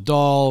stole the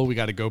doll. We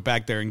got to go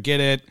back there and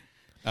get it.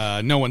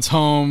 No one's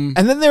home.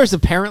 And then there's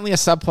apparently a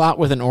subplot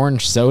with an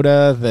orange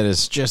soda that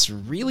is just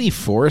really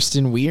forced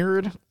and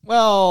weird.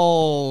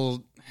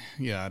 Well,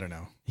 yeah, I don't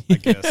know. I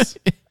guess.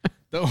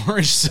 The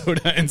orange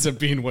soda ends up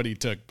being what he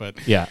took,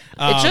 but yeah,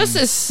 it just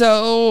is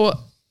so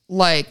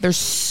there's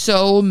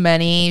so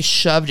many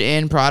shoved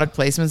in product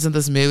placements in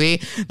this movie.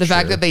 The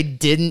fact that they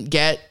didn't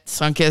get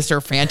Sunkist or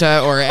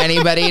Fanta or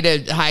anybody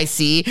to High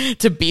C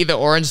to be the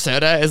orange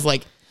soda is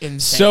like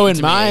insane. So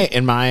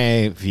in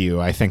my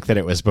view, I think that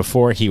it was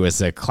before he was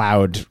a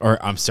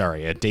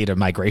a data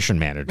migration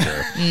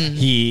manager.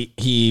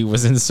 He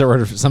was in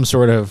some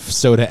sort of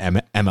soda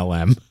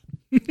MLM.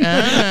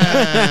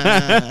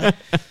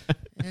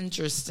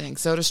 Interesting.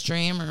 Soda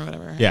Stream or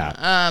whatever.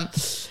 Yeah.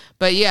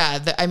 But yeah,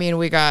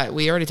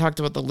 we already talked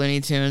about the Looney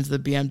Tunes, the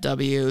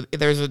BMW.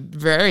 There's a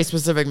very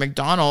specific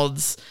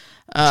McDonald's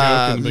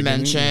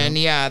mention.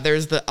 Yeah,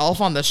 there's the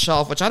Elf on the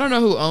Shelf, which I don't know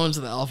who owns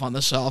the Elf on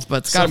the Shelf, but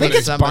it's got to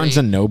be somebody. Barnes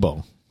and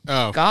Noble.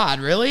 Oh, God,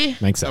 really?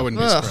 Think so. I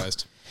wouldn't be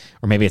surprised.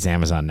 Or maybe it's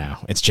Amazon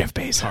now. It's Jeff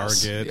Bezos.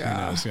 Target. Yeah.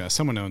 Who knows? Yeah,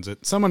 someone owns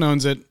it. Someone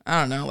owns it.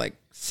 I don't know, like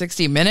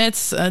 60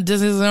 Minutes.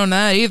 Disney doesn't own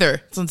that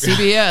either. It's on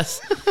CBS.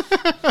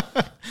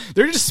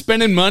 They're just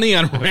spending money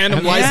on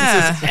random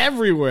licenses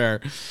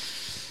everywhere.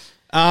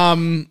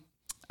 I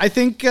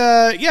think,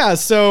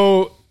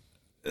 so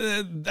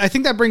I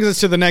think that brings us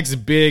to the next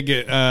big,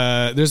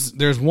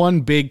 there's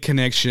one big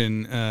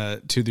connection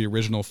to the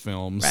original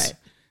films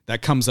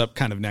that comes up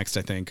kind of next,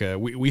 I think.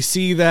 We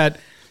see that,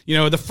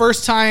 the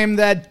first time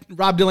that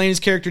Rob Delaney's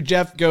character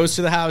Jeff goes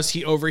to the house,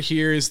 he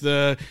overhears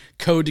the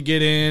code to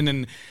get in,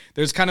 and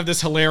there's kind of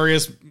this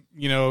hilarious,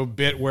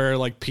 bit where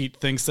like Pete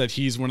thinks that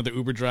he's one of the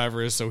Uber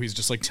drivers, so he's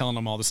just like telling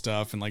him all the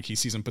stuff, and like he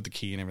sees him put the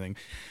key and everything.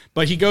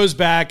 But he goes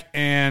back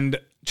and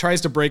tries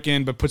to break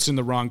in, but puts in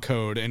the wrong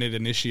code, and it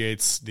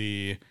initiates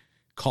the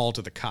call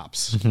to the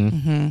cops.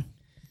 Mm-hmm.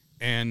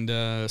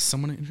 And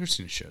someone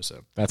interesting shows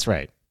up. That's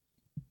right.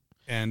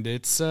 And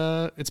it's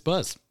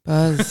Buzz.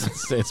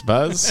 It's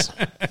Buzz.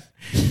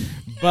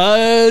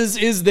 Buzz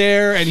is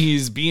there, and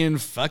he's being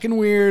fucking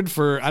weird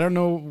for, I don't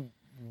know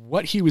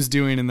what he was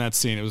doing in that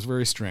scene. It was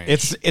very strange.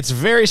 It's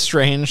very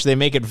strange. They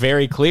make it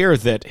very clear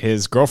that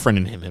his girlfriend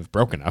and him have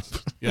broken up.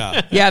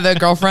 Yeah. Yeah, the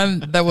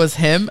girlfriend that was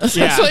him,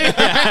 essentially.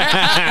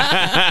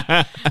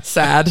 Yeah.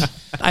 Sad.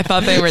 I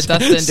thought they were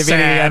destined to be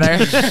together.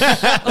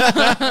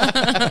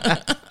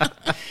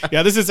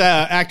 Yeah, this is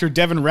actor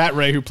Devin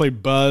Ratray, who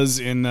played Buzz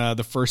in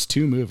the first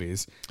two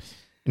movies.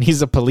 And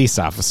he's a police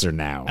officer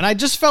now. And I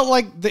just felt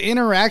like the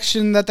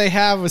interaction that they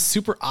have was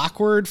super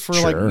awkward for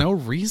like no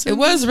reason. It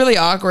was really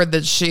awkward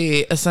that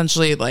she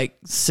essentially like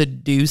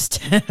seduced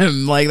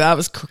him. Like that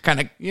was kind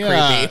of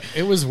creepy.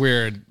 It was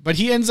weird. But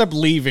he ends up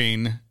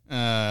leaving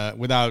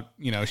without,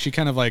 she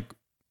kind of like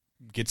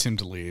gets him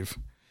to leave.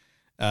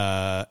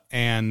 But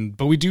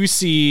we do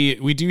see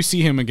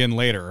him again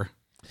later.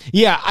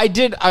 Yeah, I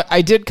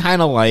did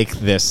kind of like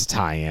this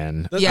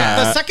tie-in.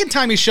 The second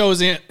time he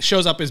shows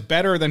up is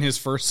better than his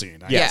first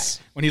scene. Yes.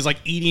 When he's like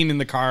eating in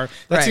the car.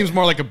 That seems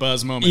more like a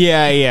Buzz moment.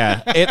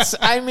 Yeah. It's,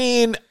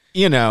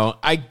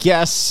 I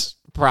guess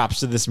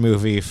props to this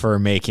movie for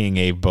making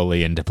a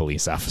bully into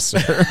police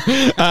officer.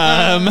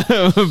 But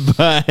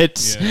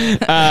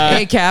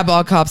hey, cab,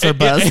 all cops are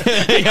Buzz. All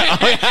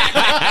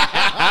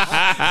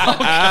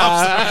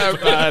cops are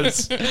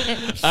Buzz.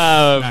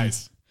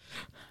 Nice.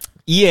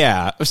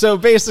 Yeah. So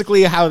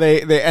basically how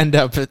they end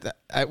up,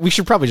 we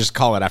should probably just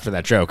call it after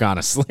that joke,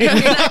 honestly. No,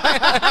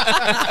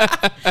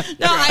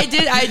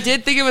 I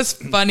did think it was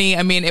funny.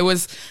 I mean, it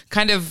was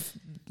kind of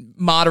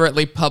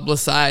moderately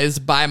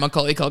publicized by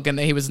Macaulay Culkin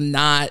that he was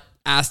not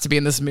asked to be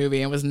in this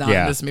movie and was not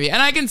in this movie.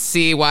 And I can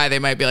see why they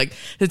might be like,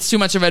 it's too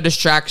much of a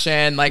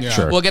distraction. Like,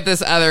 we'll get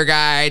this other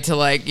guy to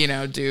like,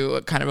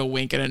 do kind of a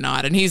wink and a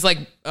nod. And he's like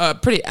a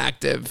pretty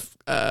active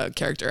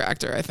character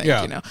actor, I think,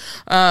 Yeah. you know.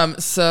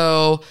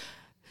 So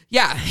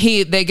yeah,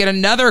 they get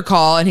another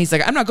call and he's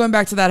like, I'm not going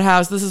back to that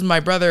house. This is my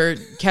brother,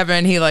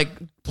 Kevin. He like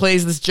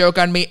plays this joke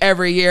on me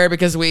every year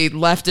because we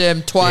left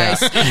him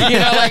twice. You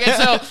know, like,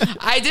 and so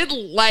I did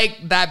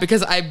like that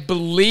because I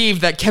believe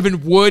that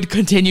Kevin would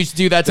continue to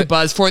do that to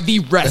Buzz for the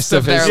rest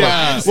of their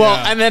lives. Well,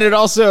 and then it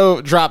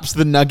also drops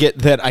the nugget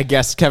that I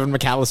guess Kevin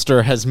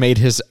McAllister has made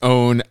his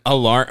own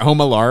home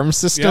alarm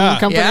system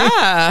company.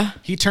 Yeah.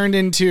 He turned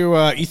into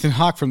Ethan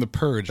Hawke from The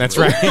Purge. That's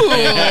right.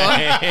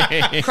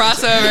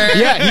 Crossover.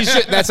 Yeah,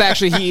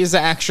 he is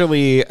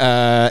actually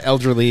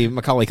elderly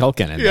Macaulay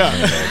Culkin.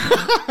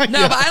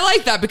 No, but I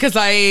like that because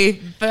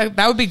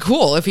that would be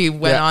cool if he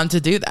went on to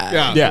do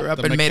that. Yeah. Grew up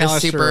The and made a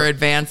McAllister super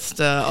advanced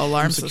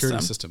alarm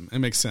security system. It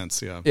makes sense.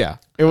 Yeah. Yeah,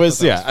 it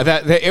was.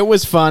 It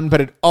was fun,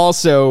 but it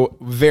also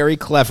very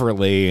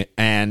cleverly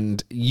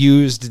and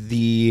used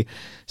the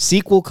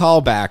sequel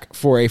callback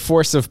for a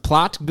force of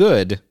plot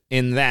good.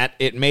 In that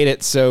it made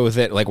it so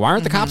that like, why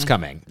aren't the cops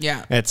coming?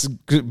 Yeah, it's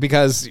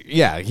because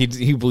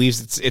he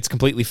believes it's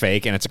completely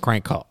fake and it's a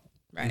crank call.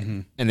 Right.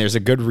 And there's a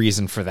good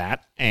reason for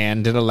that,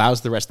 and it allows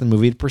the rest of the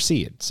movie to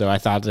proceed. So I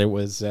thought it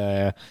was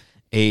a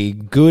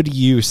good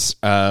use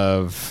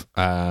of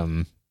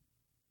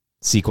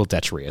sequel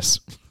detritus.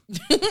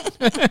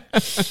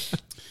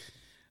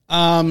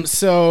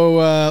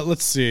 So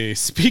let's see.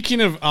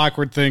 Speaking of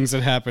awkward things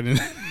that happen in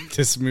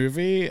this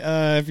movie,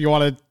 if you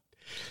want to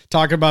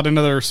talk about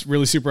another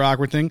really super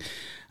awkward thing,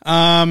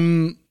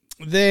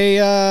 they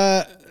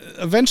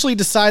eventually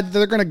decide that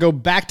they're going to go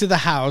back to the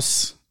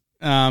house.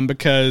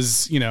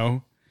 Because, you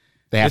know,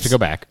 they have to go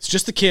back. It's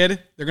just a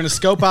kid. They're going to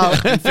scope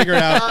out and figure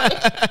it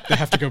out. They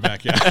have to go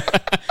back. Yeah.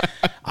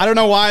 I don't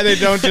know why they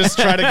don't just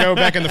try to go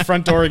back in the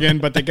front door again,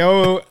 but they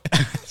go.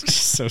 It's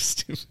just so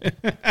stupid.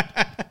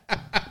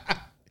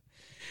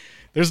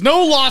 There's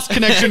no lost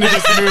connection to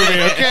this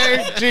movie.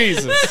 Okay.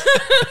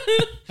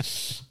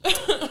 Jesus.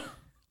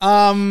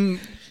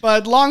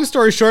 But long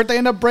story short, they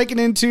end up breaking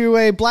into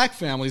a black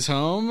family's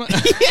home on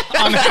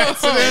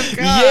accident. God.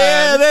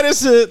 Yeah, that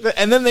is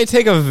and then they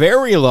take a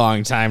very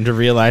long time to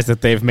realize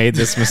that they've made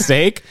this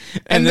mistake.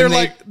 and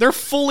they're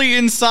fully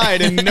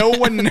inside and no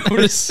one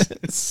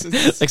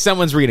notices. Like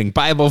someone's reading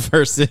Bible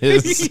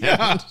verses.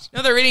 Yeah.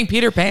 No, they're reading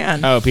Peter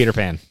Pan. Oh, Peter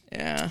Pan.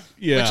 Yeah.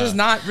 Yeah. Which is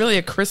not really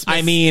a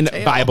Christmas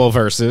tale. Bible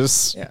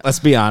verses. Yeah. Let's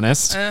be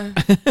honest.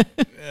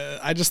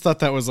 I just thought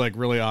that was like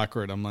really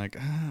awkward. I'm like,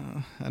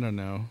 I don't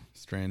know.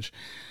 Strange.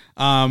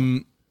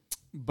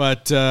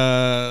 But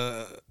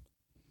I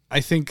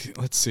think,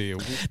 let's see.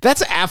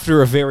 That's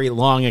after a very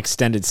long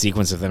extended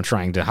sequence of them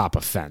trying to hop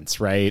a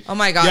fence, right? Oh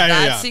my God.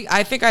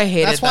 I think I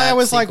hated That's why I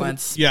was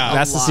sequence. like,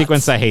 that's the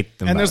sequence I hate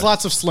the most. And there's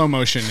lots of slow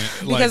motion.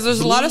 Because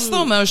there's a lot of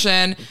slow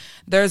motion.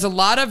 There's a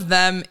lot of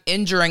them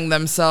injuring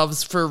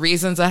themselves for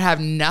reasons that have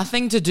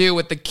nothing to do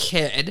with the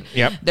kid.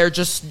 Yep. They're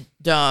just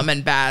dumb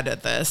and bad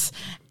at this.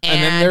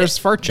 And then there's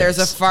fart jokes.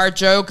 There's a fart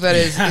joke that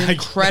is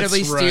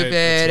incredibly That's right.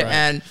 stupid. Right.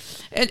 And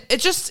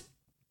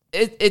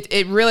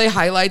it really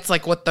highlights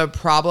like what the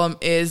problem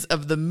is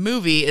of the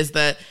movie is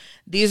that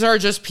these are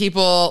just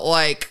people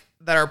like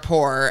that are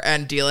poor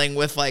and dealing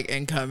with like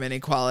income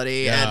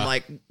inequality and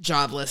like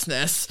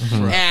joblessness.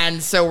 Right.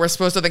 And so we're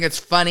supposed to think it's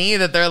funny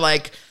that they're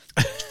like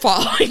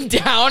falling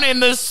down in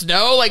the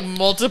snow like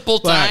multiple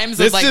times.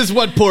 This like, is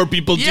what poor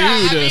people do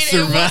to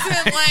survive.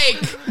 It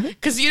wasn't like,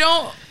 because you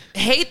don't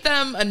hate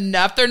them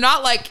enough. They're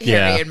not like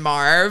Harry and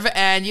Marv,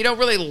 and you don't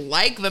really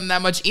like them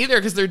that much either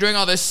because they're doing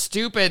all this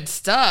stupid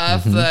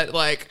stuff that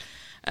like.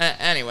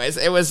 Anyways,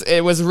 it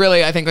was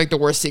really, I think, like the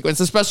worst sequence,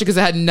 especially because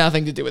it had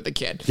nothing to do with the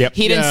kid. Yep.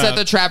 He didn't set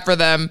the trap for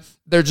them.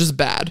 They're just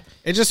bad.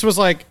 It just was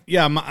like,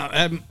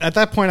 at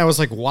that point I was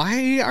like,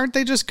 why aren't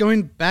they just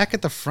going back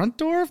at the front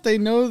door if they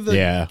know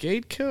the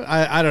gate code?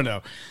 I don't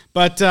know.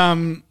 But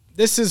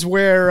this is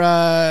where,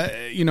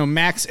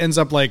 Max ends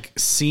up like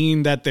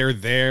seeing that they're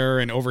there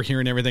and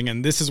overhearing everything.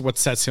 And this is what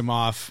sets him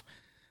off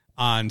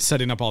on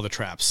setting up all the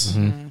traps.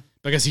 Mm-hmm.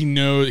 Because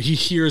he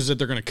hears that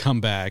they're going to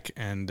come back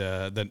and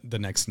the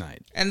next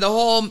night. And the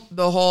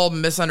whole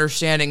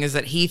misunderstanding is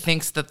that he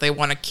thinks that they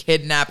want to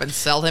kidnap and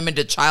sell him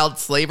into child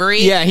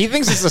slavery. Yeah, he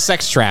thinks it's a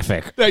sex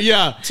traffic.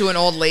 To an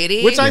old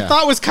lady. Which I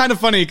thought was kind of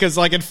funny because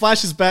like it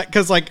flashes back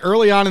because like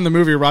early on in the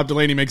movie, Rob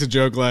Delaney makes a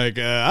joke like,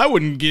 I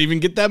wouldn't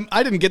even get that.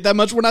 I didn't get that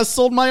much when I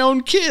sold my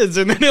own kids.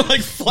 And then it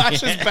like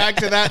flashes back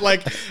to that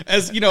like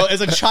as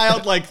a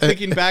child like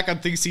thinking back on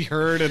things he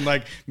heard and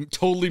like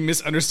totally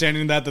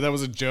misunderstanding that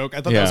was a joke.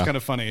 I thought that was kind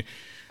of funny.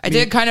 I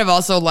did kind of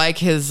also like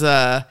his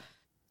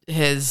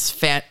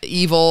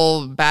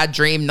evil bad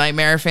dream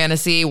nightmare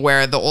fantasy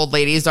where the old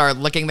ladies are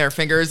licking their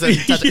fingers and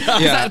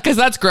because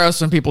that's gross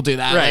when people do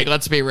that. Like,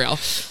 let's be real.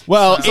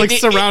 Well, it's like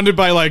surrounded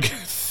by like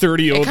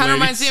 30 old ladies. It kind of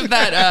reminds me of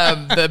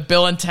that the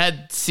Bill and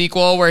Ted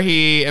sequel where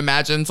he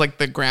imagines like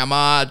the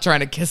grandma trying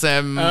to kiss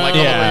him.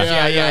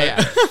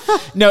 Yeah.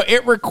 No,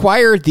 it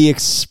required the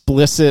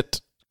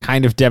explicit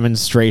kind of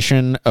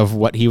demonstration of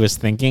what he was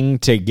thinking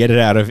to get it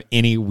out of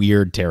any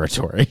weird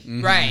territory.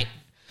 Right.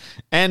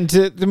 And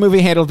the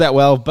movie handled that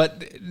well,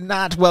 but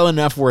not well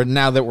enough where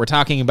now that we're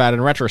talking about it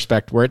in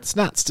retrospect, where it's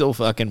not still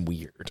fucking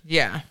weird.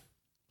 Yeah.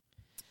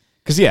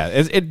 Because,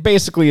 it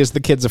basically is the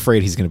kid's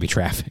afraid he's going to be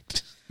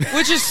trafficked.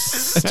 Which is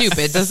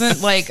stupid. Doesn't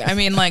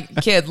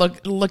kid,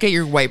 look at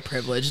your white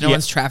privilege. No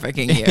one's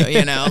trafficking you,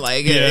 you know?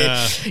 Like,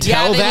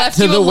 Tell that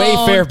to the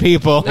Wayfair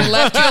people. They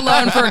left you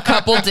alone for a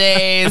couple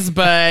days,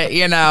 but,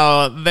 you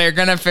know, they're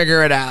going to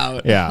figure it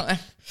out. Yeah.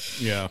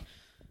 Yeah.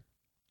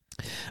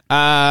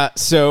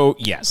 So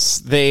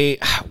yes,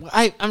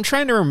 I'm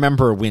trying to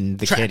remember when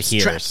the kid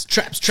hears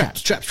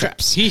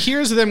traps. He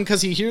hears them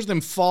because he hears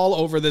them fall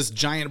over this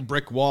giant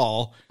brick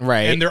wall,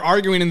 right? And they're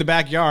arguing in the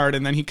backyard,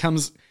 and then he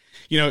comes.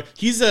 You know,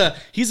 he's a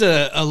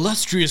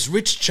illustrious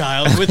rich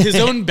child with his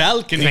own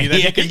balcony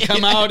that he can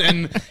come out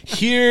and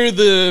hear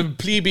the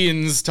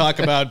plebeians talk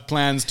about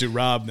plans to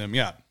rob them.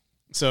 Yeah,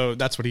 so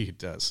that's what he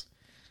does.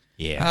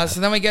 Yeah.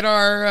 So then we get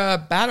our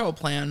battle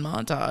plan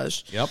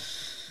montage. Yep.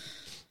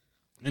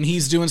 And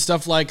he's doing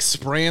stuff like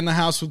spraying the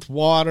house with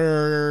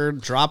water,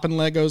 dropping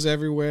Legos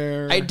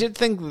everywhere. I did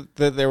think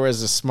that there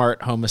was a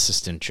smart Home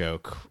Assistant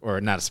joke,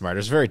 or not a smart, it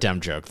was a very dumb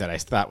joke that I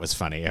thought was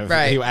funny.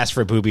 Right. He asked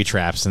for booby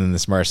traps, and then the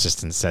Smart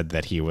Assistant said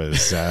that he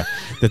was, that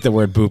the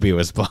word booby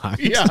was blocked.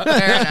 Yeah.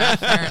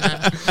 Fair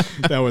enough.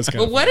 That was kind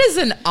But of what is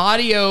an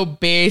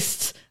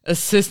audio-based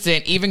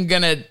assistant even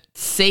going to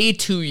say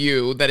to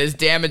you that is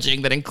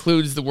damaging that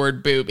includes the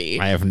word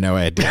booby? I have no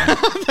idea.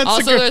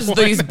 Also, there's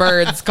these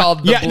birds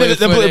called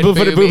the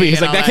blue-footed booby.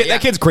 He's like, that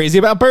kid's crazy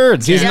about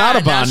birds. He's not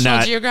a Bond National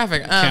nut.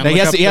 Geographic.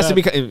 He has to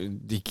be.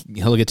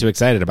 He'll get too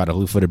excited about a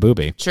blue-footed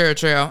booby. True.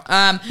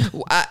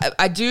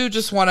 I do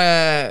just want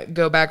to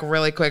go back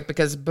really quick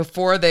because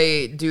before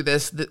they do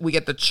this, we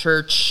get the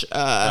church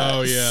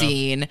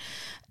scene.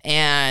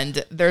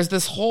 And there's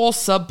this whole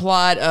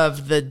subplot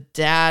of the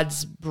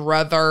dad's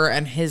brother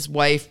and his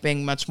wife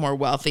being much more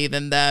wealthy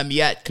than them,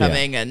 yet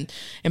coming and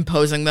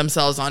imposing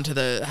themselves onto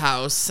the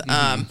house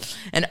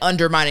and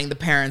undermining the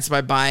parents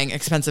by buying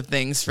expensive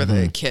things for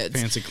the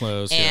kids. fancy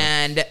clothes.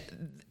 And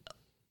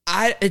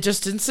it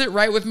just didn't sit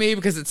right with me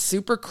because it's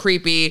super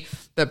creepy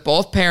that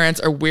both parents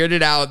are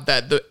weirded out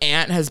that the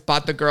aunt has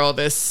bought the girl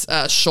this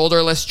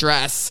shoulderless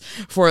dress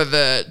for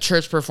the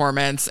church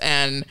performance,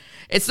 and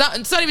it's not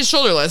even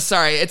shoulderless.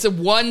 Sorry, it's a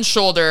one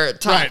shoulder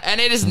top, and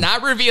it is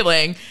not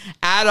revealing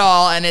at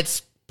all, and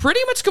it's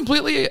pretty much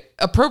completely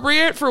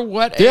appropriate for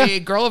what a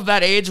girl of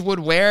that age would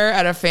wear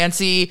at a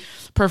fancy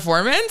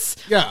performance.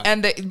 Yeah,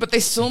 but they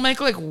still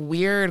make like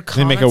weird comments.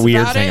 They make a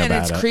weird about thing it, and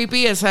about it's it.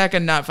 creepy as heck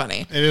and not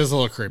funny. It is a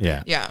little creepy.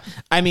 Yeah.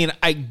 I mean,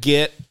 I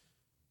get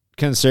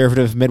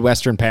conservative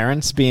Midwestern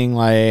parents being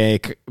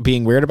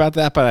weird about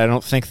that, but I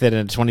don't think that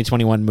in a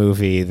 2021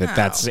 movie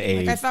that's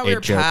a. I thought we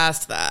were joke.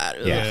 past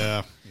that.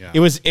 Yeah. It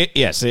was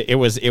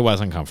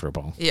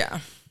uncomfortable. Yeah.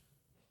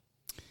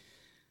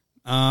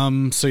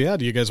 So yeah,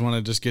 do you guys want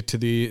to just get to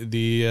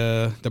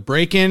the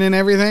break-in and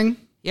everything?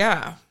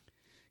 Yeah.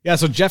 Yeah,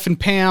 so Jeff and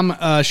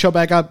Pam show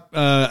back up.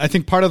 I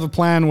think part of the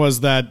plan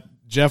was that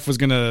Jeff was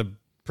going to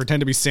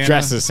pretend to be Santa.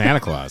 Dressed as Santa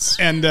Claus.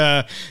 And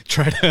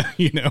try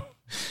to,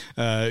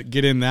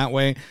 get in that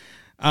way.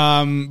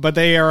 But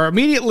they are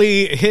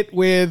immediately hit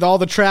with all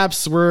the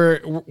traps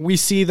where we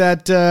see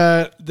that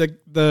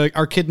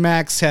our kid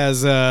Max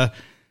has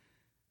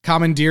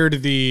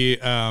commandeered the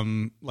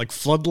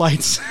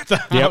floodlights at the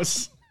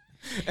house.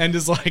 And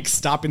is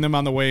stopping them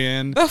on the way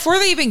in. Before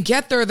they even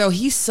get there, though,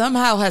 he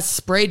somehow has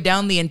sprayed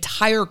down the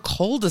entire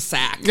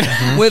cul-de-sac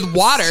with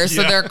water,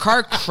 so their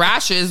car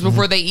crashes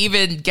before they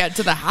even get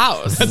to the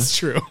house. That's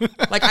true.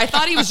 I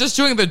thought he was just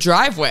doing the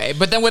driveway,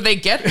 but then when they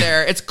get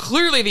there, it's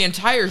clearly the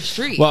entire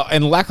street. Well,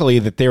 and luckily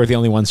that they were the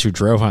only ones who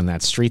drove on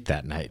that street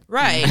that night.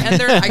 Right,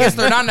 and I guess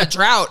they're not in a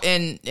drought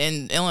in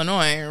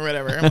Illinois or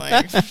whatever.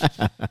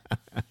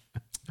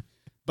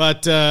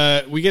 But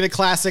we get a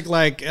classic,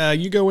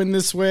 you go in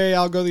this way,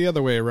 I'll go the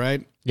other way,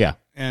 right? Yeah.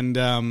 And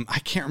I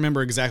can't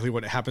remember exactly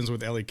what happens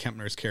with Ellie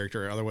Kempner's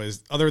character,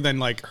 other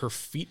than her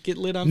feet get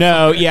lit on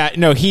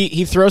fire.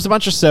 He throws a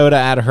bunch of soda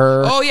at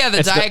her. Oh, yeah,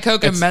 the Diet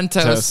Coke and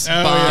Mentos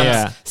bombs.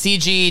 Yeah.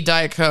 CG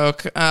Diet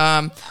Coke.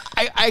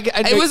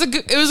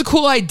 It was a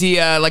cool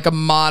idea, like a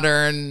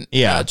modern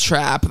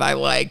trap that I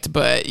liked,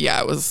 but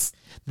it was...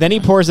 Then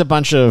he pours a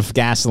bunch of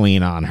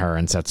gasoline on her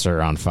and sets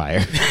her on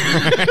fire.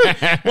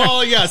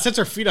 Well, yeah, sets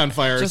her feet on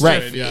fire.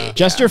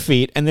 Just her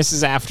feet. And this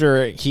is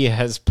after he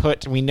has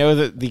we know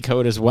that the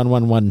code is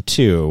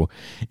 1112,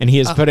 and he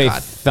has put a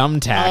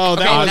thumbtack. Oh,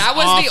 that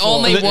was the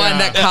only one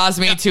that caused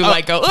me to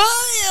go,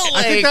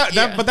 I think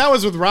but that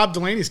was with Rob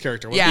Delaney's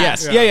character.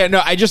 Yes. Yeah.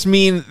 No, I just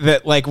mean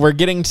that we're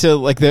getting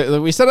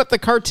to we set up the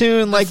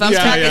cartoon.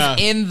 Thumbtack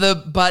is in the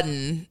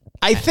button.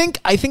 I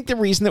think the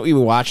reason that we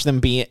watch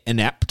them be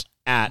inept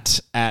at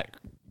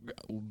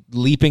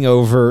leaping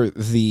over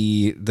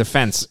the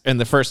fence in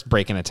the first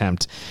break-in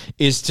attempt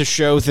is to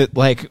show that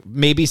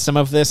maybe some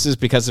of this is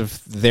because of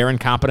their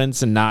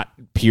incompetence and not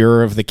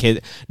pure of the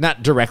kid,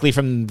 not directly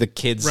from the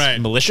kid's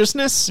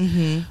maliciousness.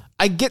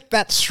 I get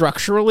that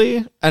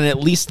structurally, and at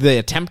least the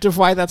attempt of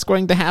why that's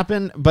going to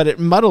happen, but it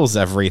muddles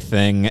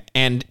everything,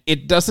 and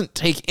it doesn't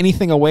take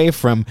anything away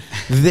from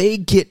they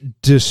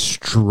get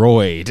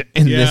destroyed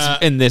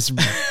in this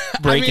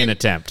break-in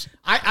attempt.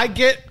 I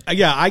get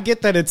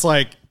that it's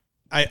like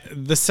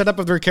the setup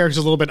of their characters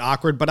is a little bit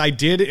awkward, but I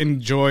did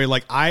enjoy,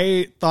 like,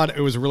 I thought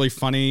it was really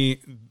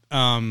funny,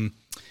 and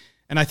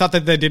I thought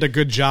that they did a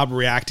good job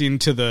reacting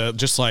to the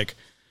just like,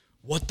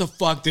 what the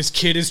fuck? This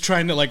kid is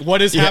trying to, like,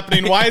 what is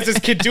happening? Why is this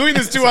kid doing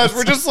this to us?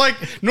 We're just like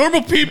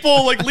normal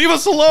people. Like, leave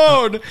us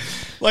alone.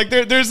 Like,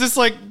 there's this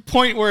like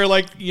point where,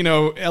 like, you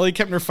know, Ellie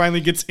Kepner finally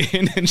gets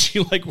in and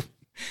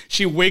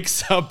she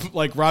wakes up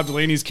like Rob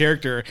Delaney's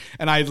character,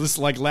 and I just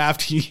like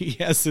laughed. He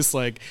has this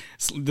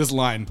this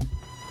line.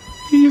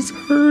 He's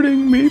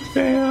hurting me,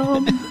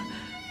 fam.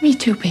 Me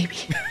too, baby.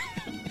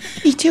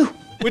 Me too.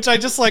 Which I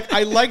just like,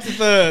 I liked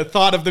the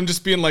thought of them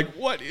just being like,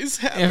 what is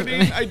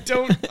happening? I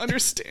don't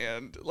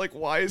understand. Like,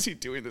 why is he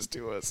doing this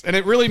to us? And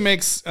it really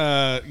makes,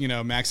 you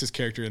know, Max's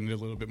character into a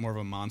little bit more of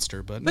a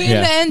monster. But in the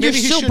end, you're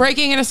still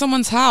breaking into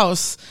someone's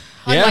house.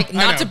 Yeah. Like,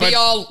 not to be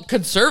all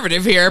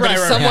conservative here, but if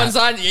someone's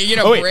on, you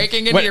know,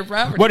 breaking into your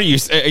property. What are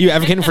you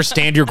advocating for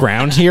stand your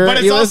ground here? But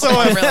it's also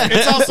with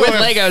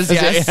Legos,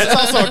 yes. It's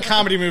also a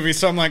comedy movie,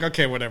 so I'm like,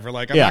 okay, whatever.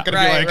 Like, I'm not going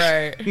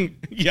to be like,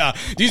 yeah,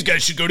 these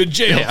guys should go to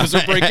jail because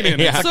they're breaking in.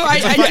 Yeah. So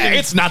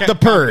it's not The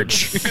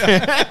Purge.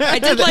 I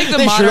did like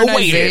the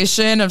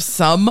modernization of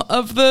some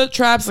of the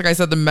traps. Like I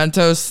said, the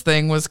Mentos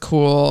thing was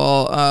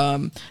cool.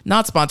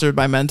 Not sponsored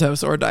by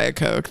Mentos or Diet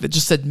Coke. That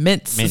just said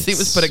mints. He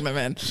was putting them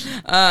in.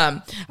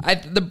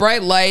 The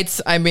bright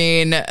lights, I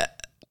mean,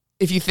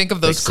 if you think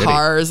of those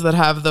cars that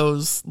have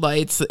those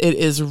lights, it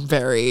is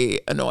very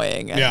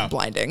annoying and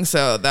blinding.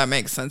 So that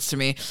makes sense to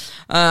me.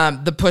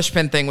 The push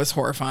pin thing was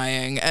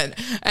horrifying. And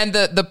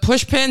the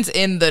push pins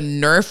in the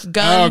Nerf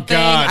gun thing,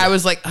 I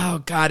was like,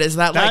 oh God, is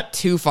that like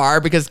too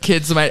far? Because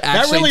kids might actually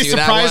do that. That really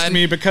surprised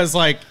me because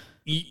like,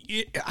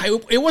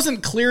 it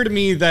wasn't clear to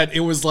me that it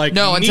was like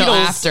until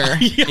needles. after.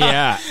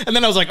 Yeah. And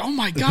then I was like, oh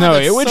my God. No,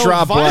 that's it would so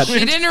draw blood.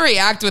 She didn't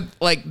react with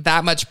like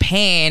that much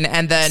pain,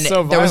 and then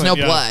there was no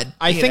blood.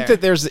 I think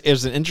that there's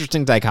an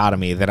interesting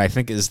dichotomy that I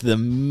think is the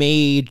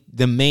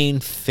main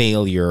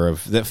failure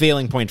of the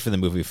failing point for the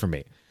movie for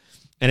me.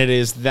 And it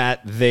is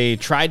that they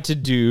tried to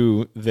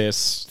do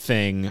this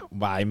thing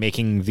by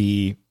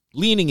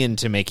leaning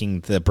into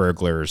making the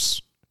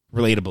burglars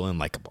relatable and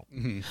likable.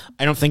 Mm-hmm.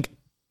 I don't think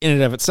in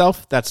and of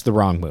itself, that's the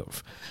wrong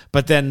move.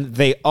 But then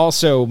they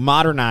also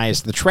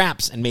modernized the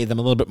traps and made them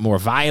a little bit more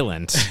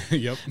violent.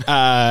 Yep.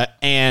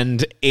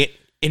 And it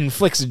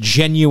inflicts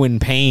genuine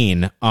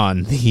pain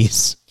on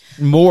these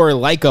more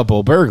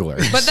likable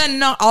burglars. But then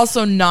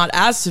not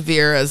as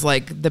severe as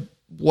like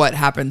what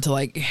happened to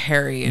like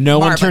Harry and no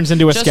Marv. One turns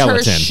into a just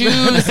skeleton. Her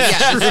shoes,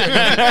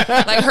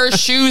 like her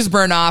shoes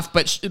burn off,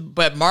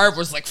 but Marv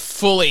was like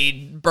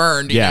fully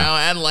burned, you know,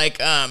 and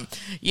like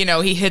you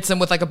know, he hits him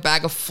with like a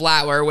bag of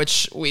flour,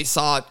 which we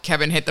saw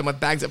Kevin hit them with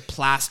bags of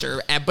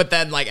plaster, but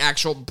then like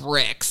actual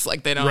bricks,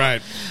 like they don't.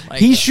 Right. Like,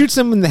 he shoots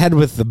him in the head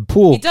with the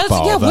pool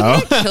ball. Yeah,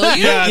 wouldn't that kill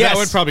you? Yeah, that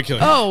would probably kill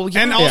you. Oh,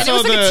 yeah. And also it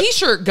was like a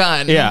t-shirt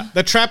gun. Yeah,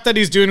 the trap that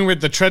he's doing with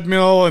the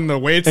treadmill and the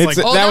weights, that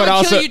would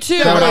also kill you too.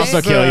 That would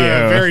also kill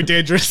you. Very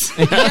dangerous.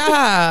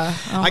 Yeah.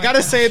 I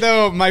gotta say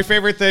though, my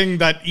favorite thing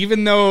that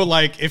even though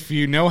like if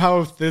you know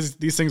how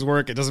these things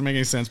work, it doesn't make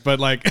any sense. But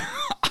like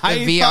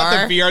I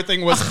thought the VR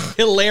thing was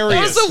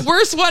hilarious. That was the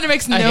worst one. It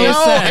makes no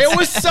sense. It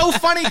was so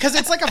funny because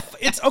it's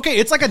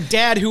like a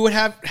dad who would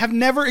have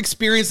never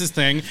experienced this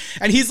thing,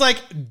 and he's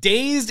like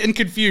dazed and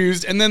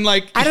confused, and then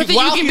like I don't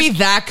think you can be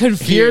that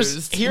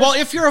confused. Well,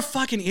 if you're a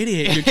fucking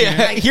idiot, you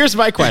can. Here's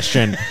my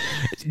question: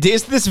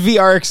 is this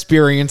VR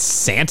experience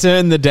Santa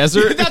in the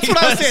desert? That's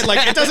what I was saying.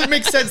 Like, it doesn't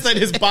make sense that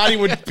his body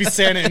would be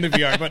Santa in the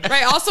VR. But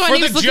right. Also, when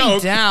he was looking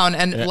down,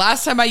 and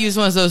last time I used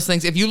one of those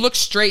things, if you look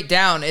straight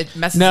down, it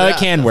messes it up. No, it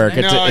can work.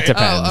 It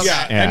depends. Oh, okay.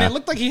 Yeah, and it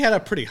looked like he had a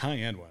pretty high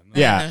end one.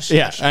 Yeah,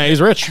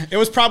 he's rich. It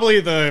was probably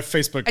the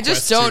Facebook. I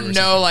just don't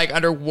know, like,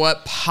 under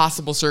what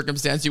possible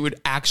circumstance you would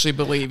actually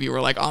believe you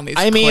were like on these.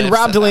 I mean,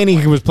 Rob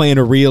Delaney was playing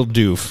a real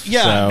doof.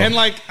 Yeah, so. and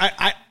like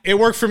it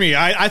worked for me.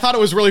 I thought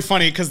it was really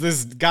funny because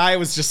this guy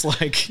was just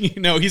like, you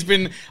know, he's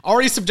been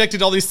already subjected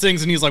to all these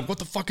things, and he's like, what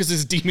the fuck is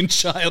this demon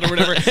child or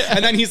whatever?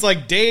 And then he's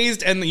like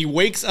dazed, and he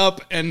wakes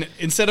up, and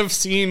instead of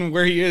seeing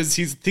where he is,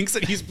 he thinks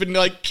that he's been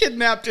like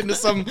kidnapped into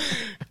some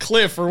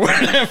cliff or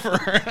whatever.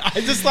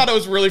 I just thought it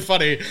was really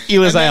funny.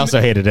 I also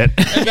hated it.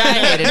 I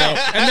hated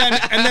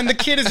it. And then the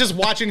kid is just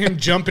watching him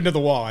jump into the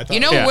wall. I thought,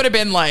 it would have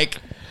been like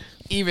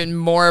even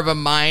more of a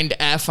mind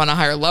F on a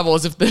higher level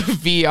is if the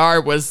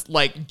VR was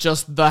like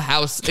just the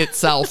house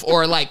itself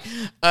or like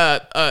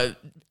a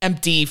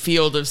empty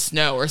field of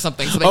snow or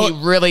something. So that he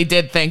really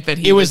did think that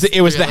it was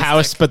the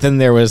house, but then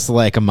there was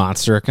like a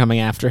monster coming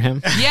after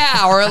him.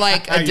 Yeah, or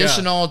like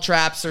additional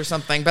traps or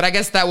something. But I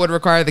guess that would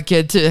require the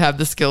kid to have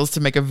the skills to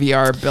make a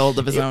VR build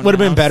of his own. It would have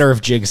been better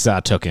if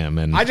Jigsaw took him.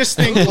 And I just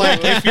think like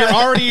if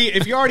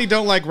you already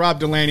don't like Rob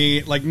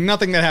Delaney, like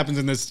nothing that happens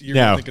in this you're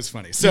gonna think is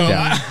funny. So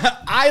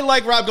I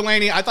like Rob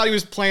Delaney. I thought he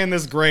was playing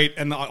this great,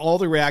 and all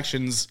the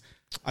reactions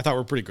I thought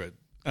were pretty good.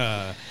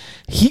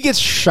 He gets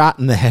shot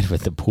in the head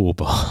with the pool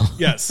ball.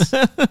 Yes.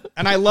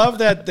 And I love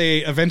that they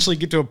eventually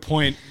get to a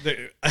point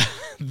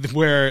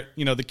where,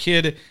 the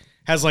kid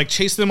has like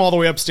chased them all the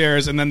way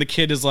upstairs, and then the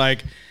kid is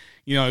like,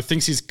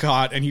 thinks he's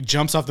caught, and he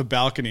jumps off the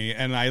balcony.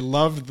 And I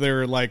loved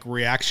their like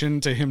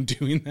reaction to him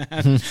doing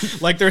that.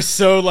 Like they're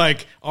so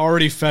like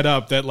already fed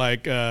up that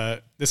like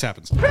this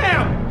happens.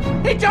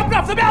 Bam! He jumped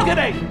off the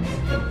balcony!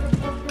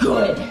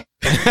 Good.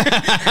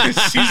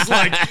 She's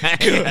like,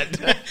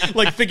 good.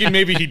 Like thinking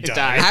maybe he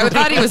died. I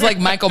thought he was like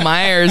Michael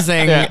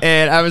Myersing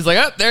it. I was like,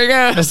 oh, there he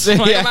goes.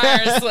 Michael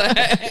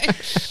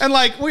Myers. And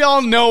like, we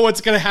all know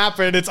what's going to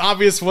happen. It's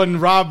obvious when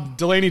Rob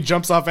Delaney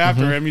jumps off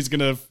after him, he's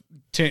going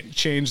to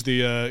change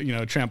the,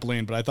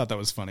 trampoline. But I thought that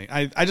was funny.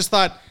 I just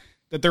thought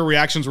that their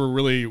reactions were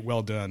really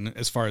well done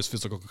as far as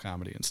physical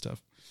comedy and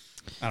stuff.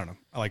 I don't know.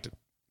 I liked it.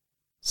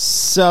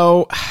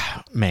 So,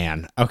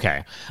 man,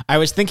 okay. I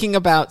was thinking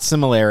about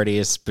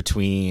similarities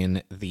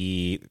between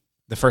the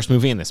first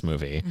movie and this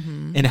movie,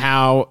 and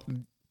how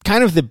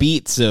kind of the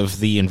beats of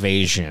the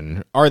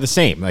invasion are the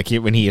same. Like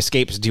when he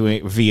escapes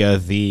via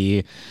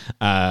the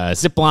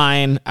zip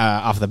line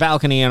off the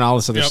balcony and all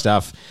this other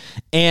stuff.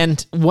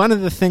 And one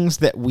of the things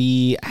that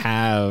we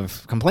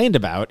have complained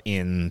about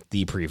in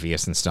the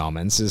previous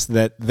installments is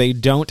that they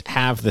don't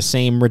have the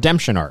same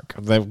redemption arc.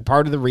 The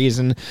part of the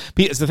reason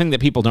it's the thing that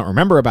people don't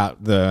remember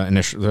about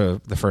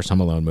the first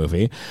Home Alone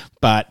movie,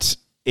 but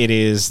it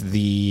is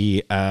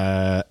the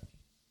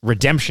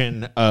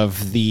redemption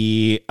of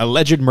the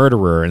alleged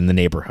murderer in the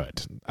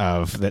neighborhood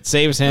that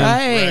saves him,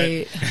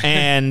 right?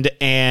 And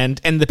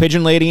the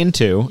pigeon lady in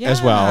 2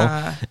 as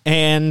well.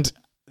 And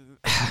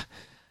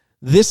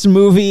this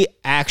movie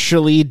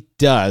actually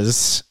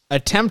does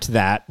attempt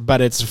that,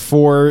 but it's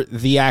for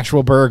the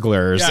actual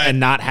burglars and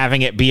not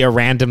having it be a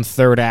random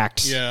third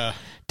act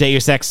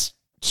Deus Ex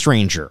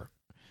stranger.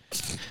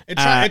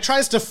 It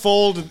tries to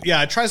fold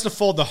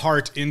the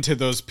heart into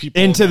those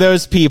people. And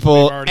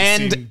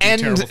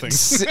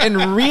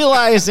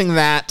realizing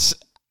that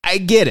I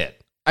get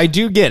it. I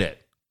do get it.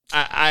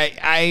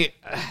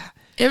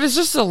 It was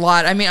just a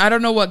lot. I mean, I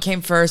don't know what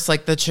came first,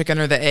 like the chicken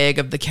or the egg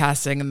of the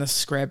casting and the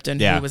script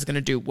and who was going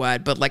to do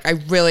what. But like,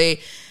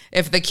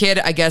 if the kid,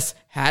 I guess,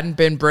 hadn't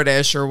been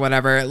British or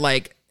whatever,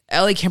 like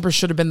Ellie Kemper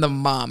should have been the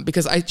mom,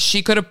 because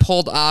she could have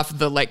pulled off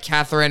the like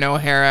Catherine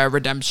O'Hara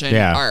redemption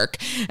arc.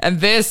 And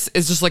this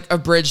is just like a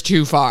bridge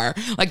too far.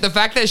 Like the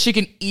fact that she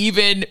can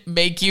even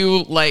make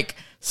you like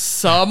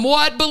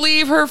somewhat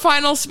believe her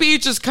final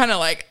speech is kind of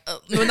like,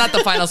 not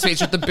the final speech,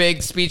 but the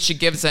big speech she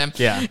gives him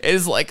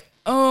is like,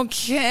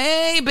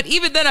 okay. But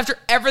even then, after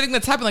everything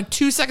that's happened, like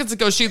 2 seconds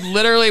ago, she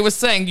literally was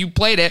saying, you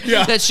played it,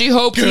 that she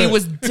hoped he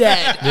was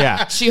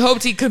dead. She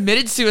hoped he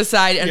committed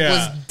suicide and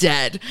was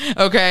dead.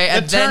 Okay.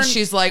 And then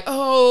she's like,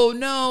 oh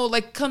no,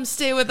 like come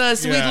stay with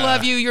us. We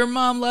love you. Your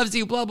mom loves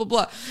you, blah, blah,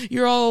 blah.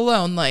 You're all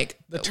alone. Like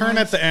the turn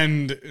at the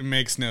end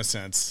makes no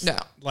sense. No.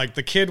 Like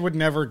the kid would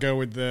never go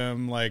with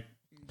them. Like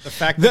the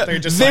fact that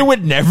they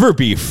would never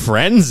be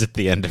friends at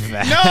the end of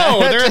that. No,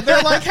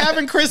 they're like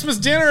having Christmas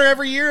dinner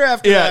every year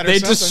after that. They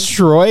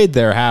destroyed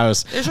their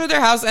house. They destroyed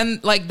their house,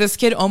 and like this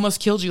kid almost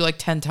killed you like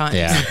 10 times.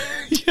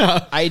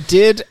 Yeah. I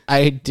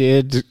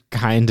did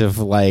kind of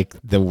like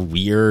the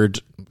weird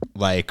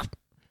like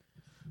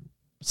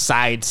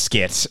side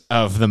skit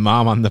of the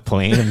mom on the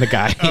plane and the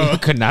guy who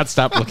could not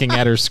stop looking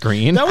at her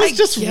screen. That was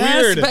just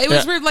weird. But it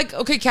was weird. Like,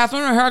 okay,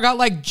 Catherine O'Hara got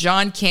like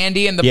John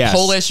Candy and the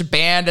Polish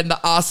band and the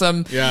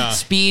awesome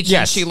speech,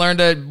 and she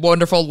learned a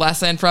wonderful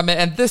lesson from it.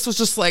 And this was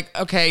just like,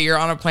 okay, you're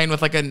on a plane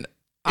with like an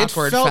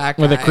awkward fat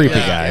guy. With a creepy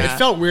guy. It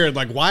felt weird.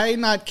 Like, why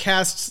not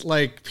cast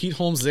like Pete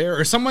Holmes there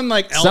or someone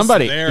like else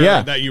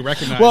there that you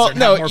recognize? Well,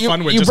 no,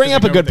 you bring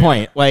up a good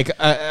point. Like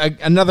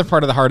another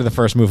part of the heart of the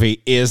first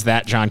movie is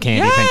that John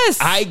Candy thing.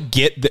 I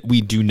get that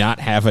we do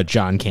not have a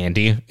John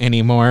Candy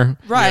anymore,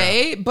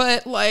 right?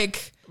 But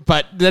like,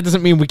 but that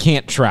doesn't mean we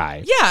can't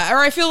try. Yeah, or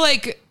I feel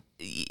like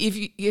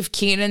if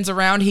Keenan's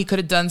around, he could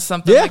have done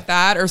something like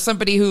that, or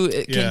somebody who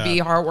can be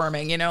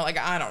heartwarming. You know, like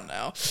I don't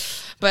know.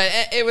 But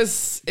it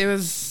was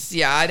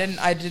I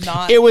did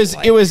not. It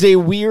was a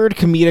weird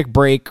comedic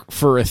break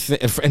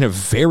and a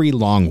very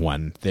long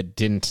one that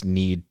didn't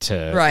need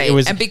to. Right. It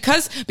was, and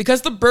because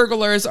the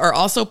burglars are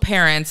also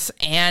parents,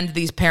 and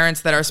these parents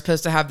that are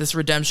supposed to have this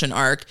redemption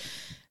arc,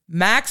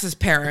 Max's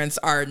parents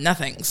are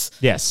nothings.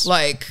 Yes.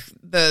 Like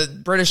the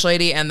British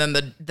lady and then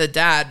the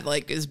dad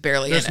like is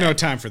barely. There's in it. No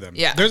time for them.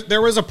 Yeah.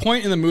 There was a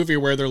point in the movie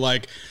where they're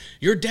like,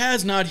 your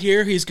dad's not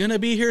here. He's going to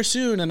be here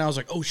soon. And I was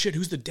like, oh, shit,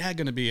 who's the dad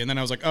going to be? And then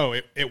I was like, oh,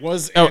 it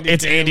was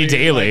it's Andy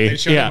Daly. Like, they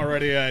showed Yeah. him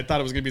already. I thought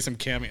it was going to be some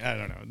cameo. I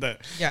don't know.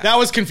 That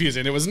was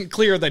confusing. It wasn't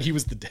clear that he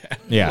was the dad.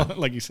 Yeah.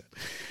 Like you said.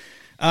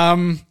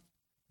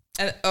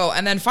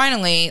 And then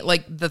finally,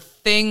 like the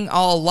thing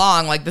all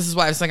along, like this is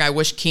why I was saying I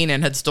wish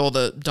Keenan had stole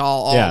the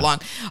doll all along.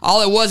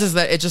 All it was is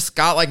that it just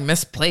got like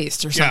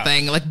misplaced or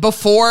something. Like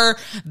before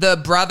the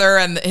brother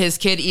and his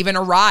kid even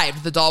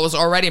arrived, the doll was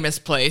already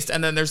misplaced.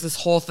 And then there's this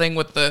whole thing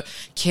with the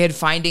kid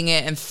finding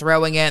it and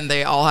throwing it, and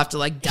they all have to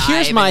like dive.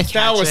 Here's my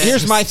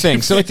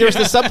thing. So like, there's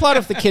the subplot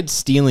of the kid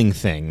stealing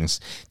things.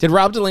 Did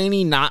Rob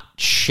Delaney not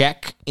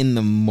check in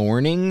the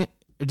morning?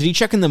 Did he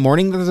check in the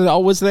morning that the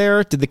doll was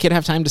there? Did the kid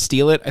have time to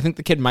steal it? I think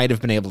the kid might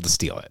have been able to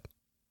steal it.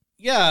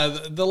 Yeah,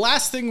 the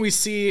last thing we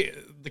see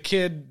the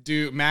kid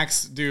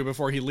Max do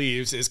before he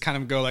leaves is kind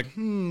of go like,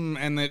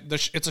 and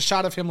it's a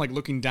shot of him like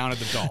looking down at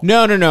the doll.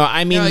 No.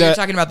 I mean, you're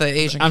talking about the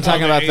Asian. I'm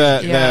talking about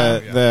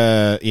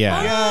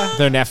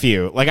their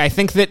nephew. Like, I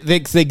think that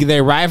they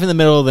arrive in the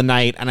middle of the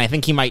night, and I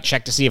think he might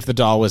check to see if the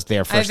doll was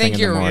there first thing in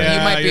the morning. You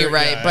might be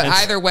right, but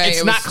either way, it's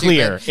it was not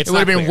clear. Stupid. It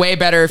would have been way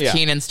better if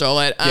Keenan stole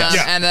it.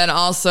 And then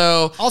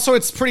also,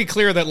 it's pretty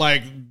clear that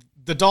like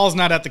the doll's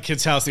not at the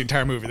kid's house the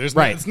entire movie.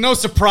 It's no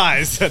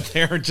surprise that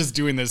they're just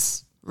doing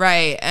this.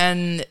 Right,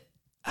 and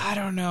I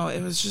don't know.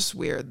 It was just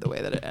weird the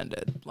way that it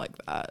ended like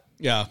that.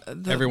 Yeah,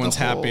 everyone's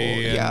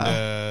happy.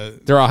 And,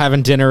 they're all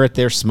having dinner at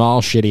their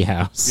small, shitty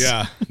house.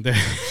 Yeah,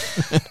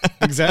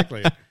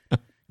 exactly.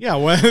 Yeah,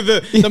 well,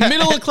 the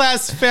middle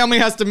class family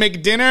has to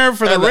make dinner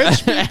for the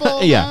rich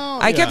people. Yeah,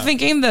 I kept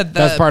thinking that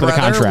that's part of the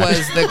contract.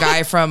 Was the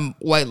guy from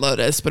White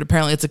Lotus, but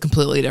apparently it's a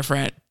completely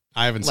different.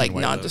 I haven't seen like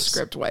White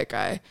nondescript white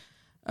guy.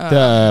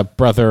 The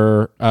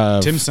brother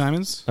of Tim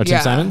Simons.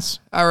 Tim Simons,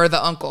 or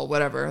the uncle,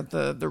 whatever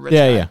the rich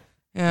guy.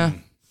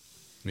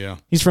 Yeah.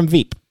 He's from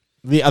Veep,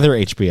 the other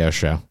HBO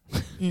show.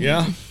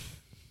 Yeah.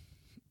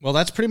 Well,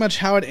 that's pretty much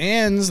how it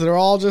ends. They're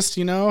all just,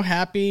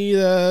 happy.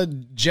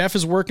 Jeff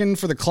is working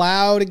for the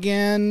Cloud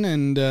again,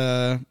 and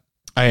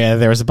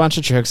there was a bunch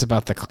of jokes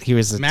about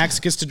Max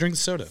gets to drink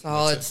soda.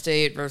 Solid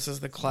State versus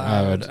the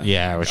Cloud.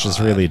 Which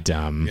is really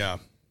dumb. Yeah.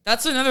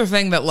 That's another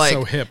thing that like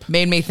so hip.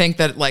 Made me think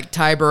that like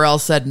Ty Burrell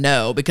said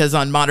no, because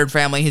on Modern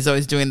Family he's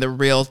always doing the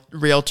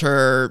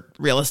realtor,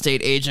 real estate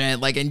agent,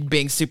 like and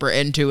being super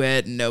into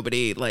it, and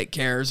nobody like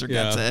cares or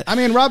gets it. I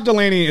mean, Rob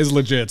Delaney is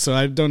legit, so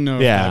I don't know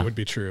if that would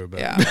be true.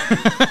 But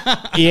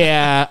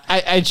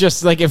I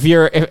just like if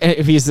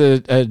he's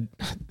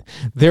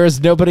there is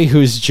nobody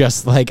who's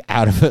just like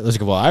out of it. Like,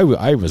 well,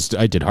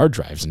 I did hard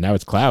drives and now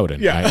it's cloud,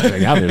 and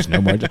now there's no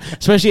more.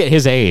 Especially at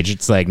his age,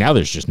 it's like now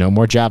there's just no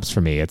more jobs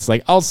for me. It's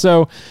like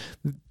also,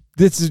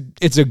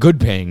 it's a good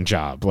paying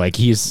job. Like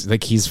he's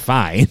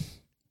fine,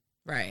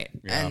 right?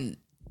 Yeah. And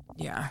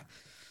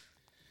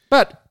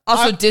but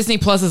also Disney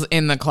Plus is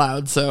in the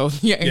cloud, so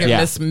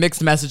this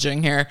mixed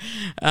messaging here.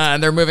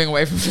 They're moving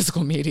away from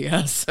physical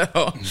media, so.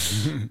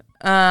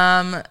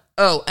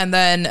 And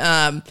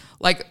then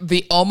like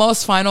the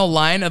almost final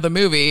line of the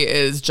movie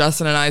is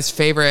Justin and I's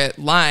favorite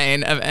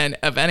line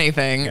of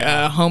anything.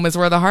 Home is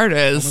where the heart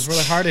is. Home is where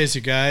the heart is,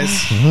 you guys.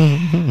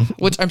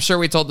 Which I'm sure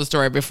we told the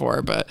story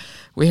before, but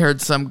we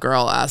heard some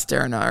girl ask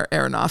Darren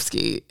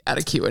Aronofsky at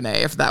a Q&A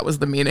if that was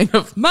the meaning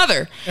of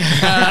mother.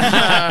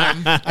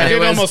 I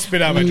did almost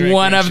spit out my drink.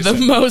 One of the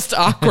most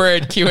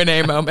awkward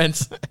Q&A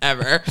moments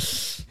ever.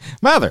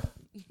 Mother.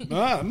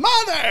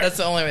 That's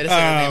the only way to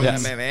say her name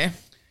in the movie.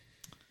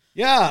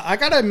 Yeah, I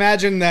gotta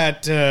imagine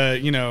that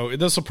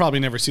this will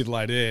probably never see the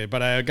light of day,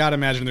 but I gotta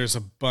imagine there's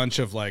a bunch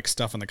of like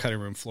stuff on the cutting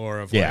room floor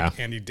of like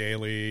Andy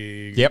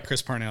Daly,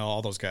 Chris Parnell,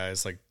 all those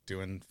guys like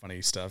doing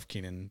funny stuff.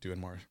 Keenan doing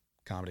more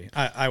comedy.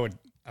 I would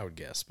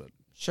guess, but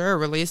sure,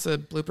 release a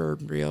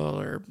blooper reel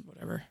or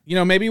whatever.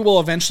 Maybe we'll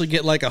eventually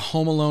get like a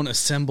Home Alone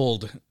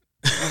assembled.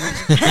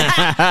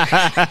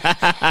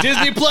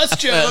 Disney Plus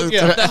joke.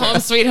 The Home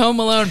Sweet Home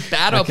Alone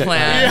battle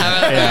plan.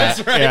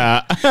 That's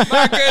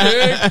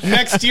right.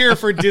 Next year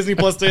for Disney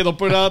Plus Day, they'll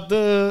put out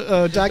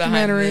the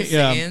documentary.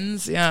 Behind the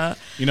scenes,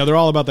 they're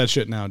all about that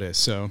shit nowadays,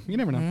 so you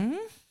never know. Mm-hmm.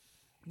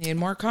 Need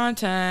more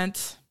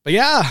content. But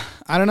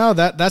I don't know.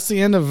 That's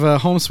the end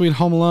of Home Sweet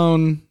Home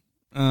Alone.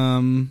 I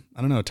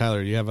don't know,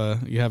 Tyler. You have a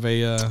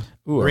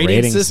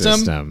rating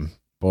system?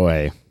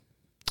 Boy,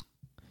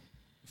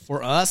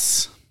 for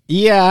us.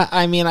 Yeah,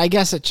 I mean, I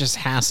guess it just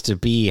has to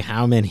be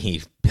how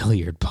many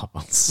billiard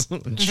balls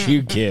would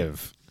you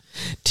give?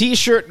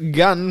 T-shirt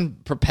gun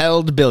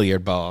propelled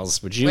billiard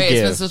balls would you give?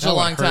 It's been such a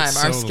long time.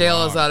 Our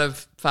scale is out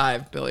of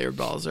 5 billiard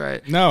balls,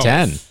 right? No.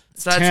 10. Is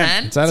that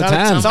 10? It's out of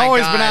 10. It's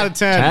always been out of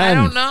 10. I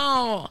don't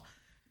know.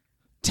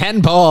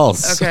 10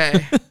 balls.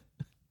 Okay.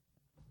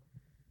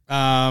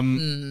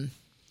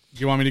 Do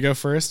you want me to go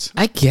first?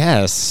 I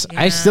guess.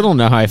 I still don't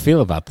know how I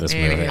feel about this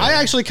movie.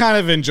 I actually kind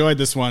of enjoyed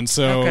this one.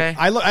 So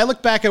I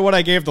look back at what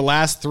I gave the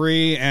last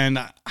 3, and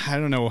I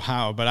don't know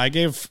how, but I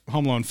gave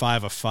Home Alone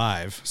 5 a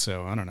 5.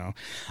 So I don't know.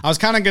 I was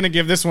kind of going to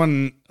give this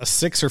one a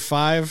 6 or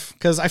 5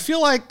 because I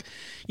feel like,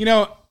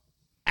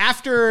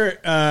 after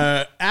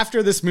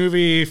this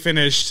movie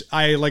finished,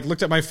 I like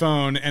looked at my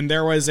phone and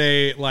there was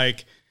a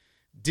like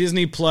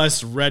Disney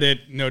Plus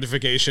Reddit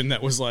notification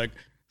that was like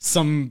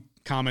some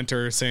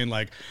commenter saying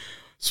like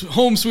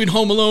Home Sweet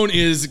Home Alone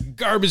is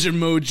garbage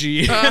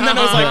emoji. And then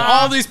it was like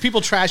all these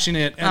people trashing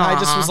it. And I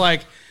just was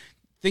like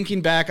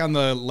thinking back on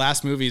the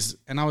last movies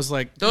and I was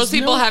like, those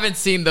people haven't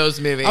seen those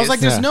movies. I was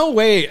like, there's no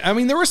way. I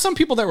mean, there were some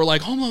people that were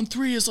like, Home Alone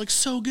 3 is like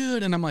so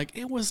good. And I'm like,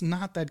 it was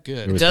not that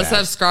good. It does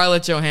have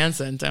Scarlett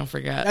Johansson, don't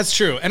forget. That's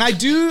true. And I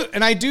do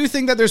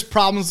think that there's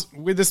problems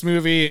with this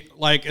movie,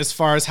 like as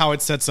far as how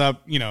it sets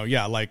up,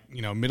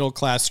 middle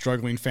class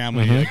struggling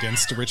family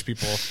against rich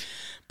people.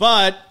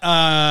 But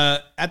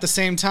at the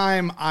same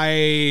time,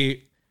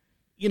 I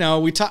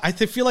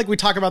feel like we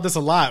talk about this a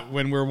lot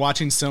when we're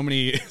watching so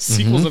many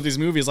sequels of these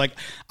movies. Like,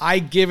 I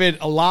give it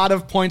a lot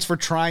of points for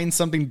trying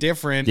something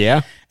different.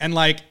 Yeah. And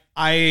like,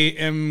 I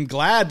am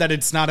glad that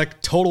it's not a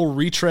total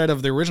retread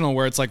of the original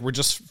where it's like we're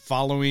just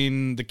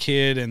following the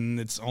kid and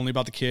it's only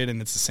about the kid and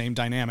it's the same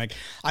dynamic.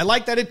 I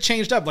like that it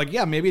changed up. Like,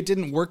 yeah, maybe it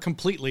didn't work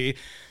completely,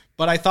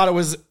 but I thought it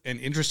was an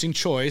interesting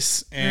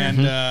choice.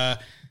 And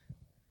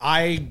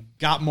I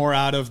got more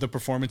out of the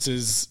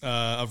performances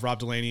of Rob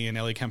Delaney and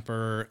Ellie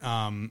Kemper,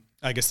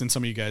 I guess, than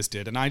some of you guys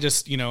did. And I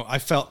just, I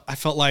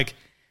felt like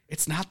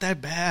it's not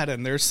that bad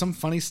and there's some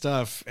funny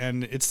stuff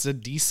and it's a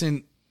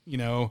decent,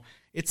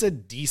 it's a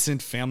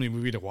decent family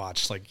movie to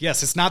watch. Like,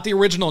 yes, it's not the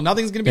original.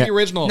 Nothing's going to be the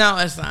original. No,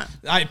 it's not.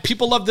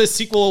 People love the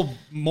sequel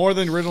more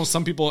than the original.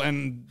 Some people,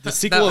 and the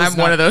sequel is I'm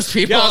one of those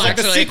people. Yeah, like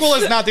the sequel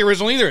is not the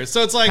original either.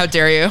 So it's like, how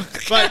dare you?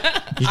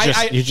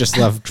 But you just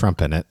love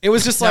Trump in it. It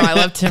was just like, I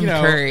love Tim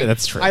Curry.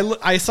 That's true.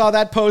 I saw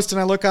that post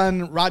and I look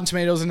on Rotten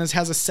Tomatoes and it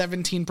has a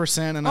 17%.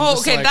 And I'm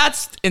just like,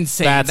 that's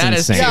insane. That's that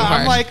insane. is too Yeah,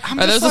 hard.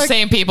 Are those the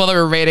same people that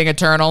were rating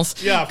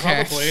Eternals? Yeah,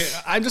 Okay. probably.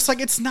 I'm just like,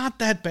 it's not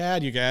that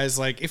bad, you guys.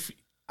 Like, if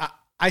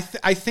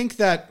I think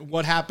that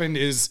what happened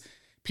is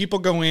people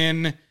go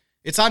in.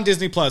 It's on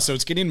Disney Plus, so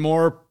it's getting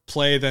more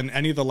play than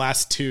any of the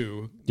last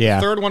two. Yeah,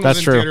 the third one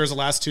was in theaters, the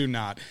last two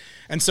not.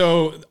 And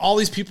so all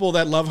these people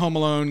that love Home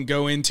Alone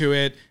go into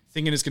it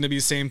thinking it's going to be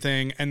the same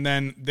thing, and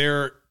then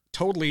they're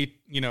totally,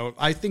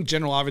 I think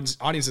general audience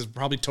is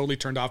probably totally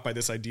turned off by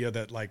this idea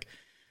that like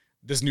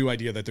this new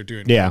idea that they're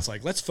doing. Yeah, it's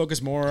like let's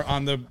focus more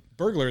on the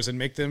burglars and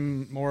make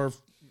them more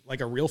like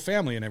a real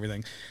family and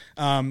everything.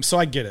 So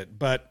I get it,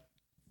 but.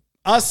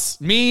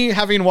 Me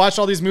having watched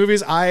all these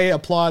movies, I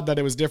applaud that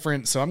it was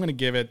different. So I'm going to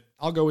give it,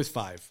 I'll go with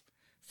 5.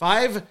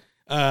 5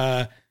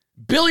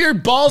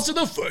 billiard balls to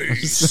the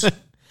face.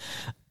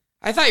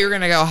 I thought you were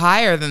going to go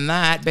higher than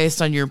that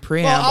based on your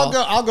preamble.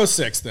 Well, I'll go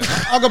 6 then.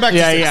 I'll go back to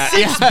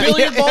 6. 6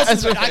 billion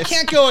balls.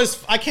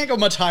 I can't go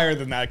much higher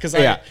than that because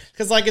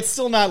like it's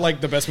still not like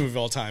the best movie of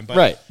all time,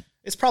 but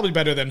it's probably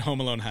better than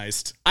Home Alone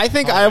Heist. I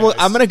think I'm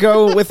going to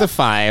go with a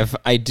 5.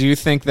 I do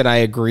think that I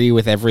agree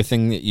with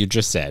everything that you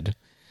just said.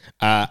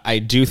 I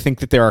do think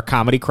that there are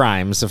comedy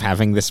crimes of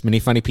having this many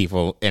funny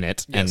people in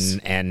it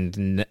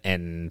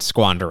and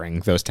squandering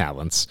those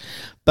talents.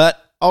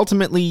 But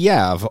ultimately,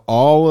 of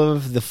all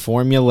of the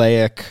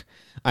formulaic,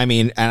 I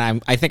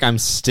think I'm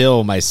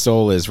still, my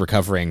soul is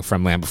recovering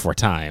from Land Before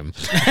Time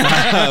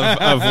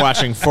of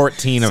watching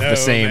 14 of the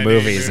same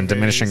movies and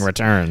diminishing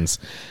returns.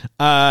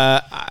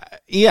 I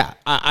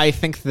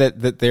think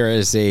that there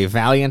is a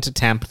valiant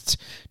attempt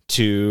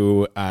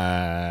to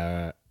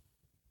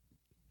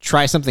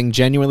try something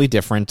genuinely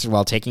different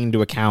while taking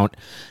into account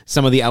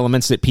some of the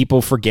elements that people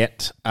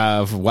forget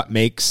of what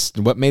made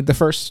the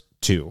first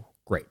two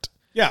great.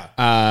 Yeah.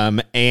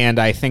 And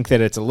I think that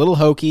it's a little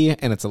hokey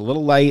and it's a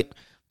little light,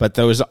 but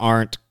those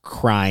aren't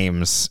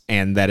crimes,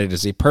 and that it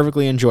is a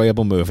perfectly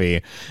enjoyable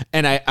movie.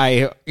 And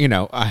I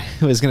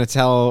was going to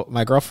tell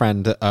my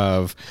girlfriend you're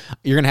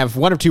going to have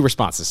one of two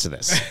responses to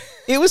this.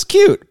 It was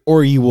cute,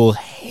 or you will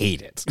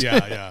hate it.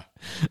 Yeah.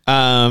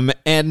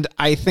 And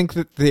I think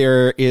that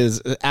there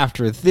is,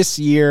 after this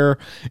year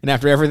and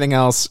after everything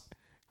else,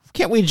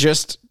 can't we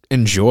just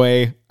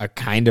enjoy a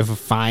kind of a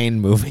fine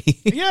movie?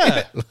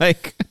 Yeah.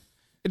 Like,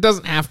 it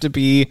doesn't have to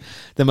be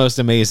the most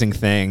amazing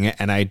thing.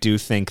 And I do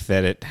think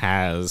that it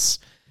has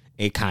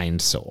a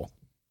kind soul.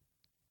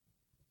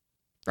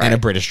 Right. And a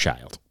British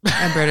child.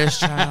 A British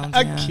child.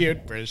 A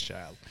cute British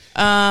child.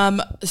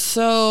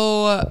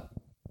 So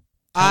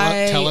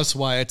tell us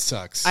why it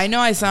sucks. I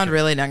know I sound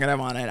really negative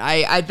on it.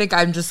 I think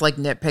I'm just like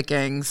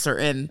nitpicking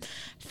certain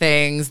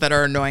things that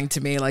are annoying to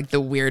me, like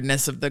the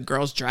weirdness of the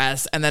girl's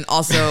dress. And then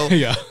also,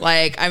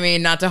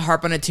 not to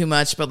harp on it too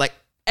much, but like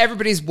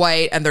everybody's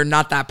white and they're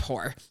not that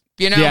poor.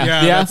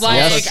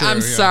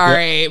 I'm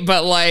sorry,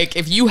 but like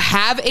if you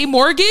have a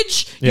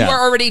mortgage, you are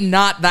already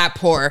not that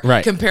poor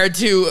compared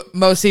to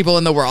most people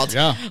in the world.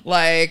 Yeah.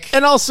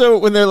 And also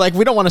when they're like,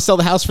 we don't want to sell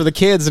the house for the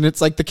kids, and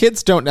it's like the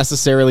kids don't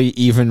necessarily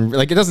even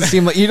like, it doesn't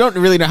seem like you don't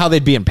really know how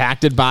they'd be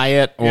impacted by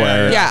it.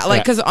 Or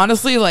because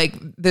honestly, like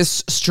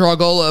this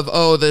struggle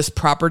of this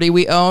property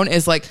we own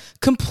is like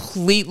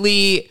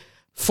completely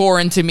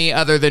foreign to me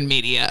other than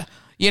media.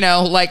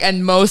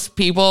 And most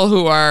people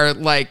who are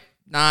like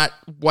not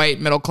white,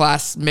 middle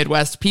class,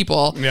 Midwest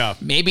people. Yeah.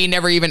 Maybe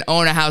never even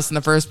own a house in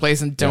the first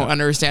place and don't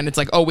understand. It's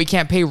like, oh, we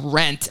can't pay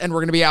rent and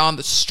we're going to be out on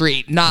the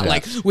street. Not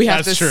like we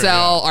have That's to true,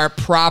 sell our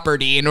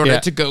property in order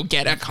to go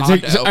get a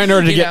condo. In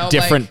order to you get know,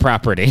 different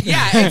property.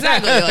 Yeah,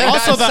 exactly. Like,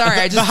 Also,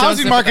 I just the don't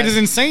housing market sympathize. is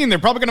insane. They're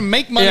probably going to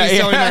make money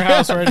selling their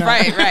house right now.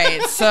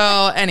 Right.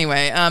 So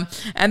anyway,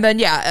 and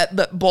then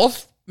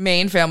both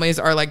main families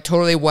are like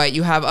totally white.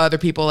 You have other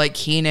people like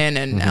Keenan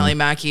and Ally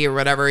Mackey or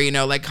whatever, you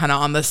know, like kind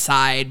of on the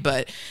side,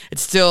 but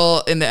it's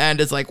still in the end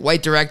is like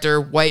white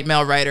director, white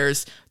male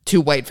writers,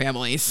 two white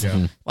families,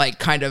 like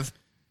kind of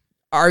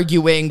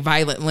arguing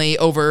violently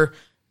over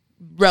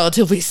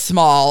relatively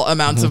small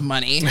amounts of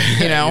money,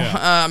 you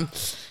know?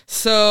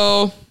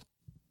 So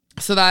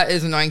that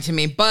is annoying to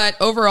me. But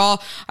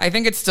overall, I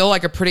think it's still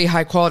like a pretty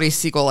high quality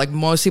sequel. Like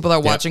most people that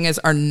are watching this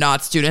are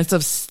not students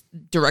of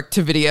direct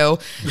to video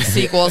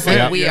sequels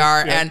like we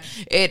are. And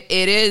it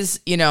is,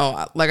 you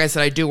know, like I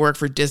said, I do work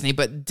for Disney,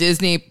 but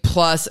Disney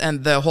Plus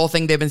and the whole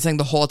thing they've been saying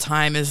the whole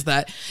time is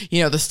that,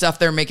 you know, the stuff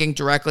they're making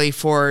directly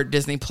for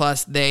Disney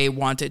Plus, they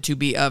want it to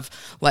be of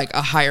like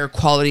a higher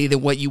quality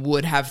than what you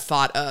would have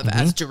thought of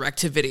as direct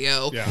to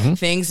video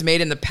things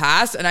made in the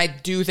past. And I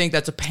do think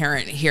that's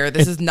apparent here.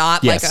 This is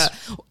not like a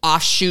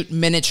offshoot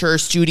miniature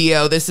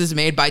studio. This is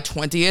made by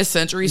 20th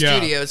Century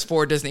Studios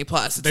for Disney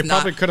Plus. They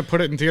probably could have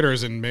put it in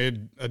theaters and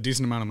made a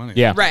decent amount of money.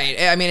 Yeah. Right.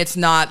 I mean, it's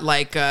not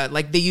like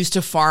they used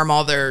to farm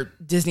all their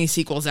Disney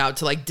sequels out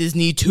to like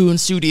Disney Toon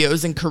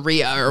Studios in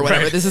Korea or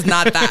whatever. Right. This is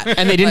not that.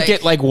 And they didn't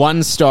get like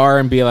 1 star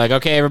and be like,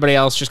 okay, everybody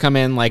else just come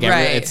in. Like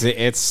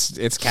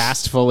it's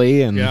cast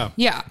fully and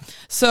yeah.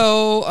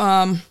 So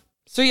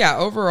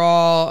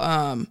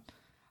overall,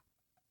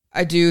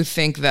 I do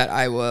think that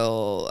I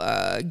will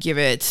give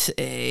it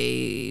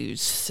a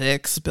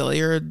 6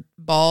 billiard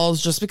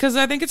balls just because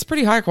I think it's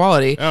pretty high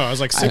quality. Oh, I was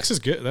like 6 is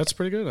good. That's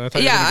pretty good. I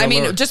thought I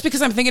mean, just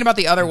because I'm thinking about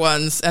the other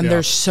ones and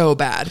they're so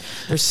bad.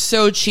 They're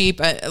so cheap.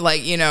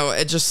 Like, you know,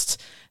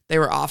 they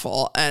were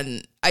awful.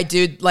 And I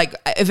do like,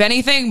 if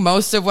anything,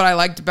 most of what I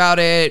liked about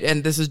it,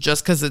 and this is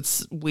just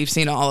because we've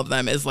seen all of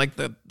them, is like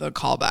the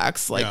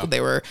callbacks. Like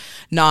they were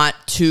not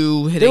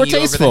too hitting you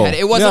tasteful. over the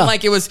head. It wasn't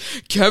like it was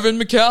Kevin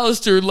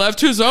McAllister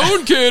left his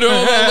own kid home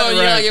alone.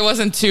 You know, like it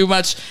wasn't too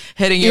much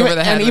hitting you over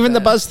the head. And even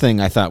the Buzz thing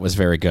I thought was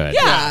very good.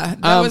 Yeah,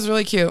 that was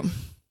really cute.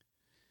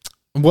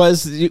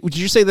 Did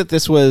you say that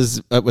this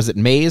was it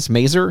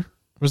Mazer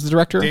was the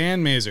director?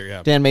 Dan Mazer,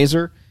 yeah. Dan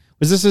Mazer.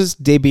 Was this his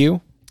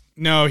debut?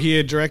 No, he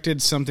had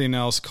directed something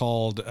else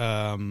called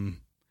another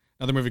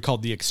movie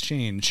called The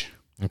Exchange.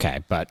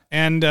 Okay,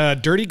 and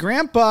Dirty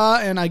Grandpa,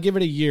 and I give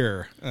it a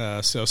year.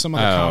 So some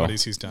other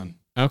comedies he's done.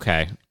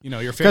 Okay, you know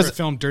your favorite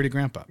film, Dirty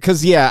Grandpa.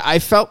 Because I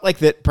felt like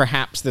that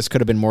perhaps this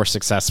could have been more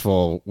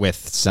successful with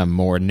some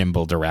more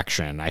nimble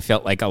direction. I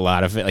felt like a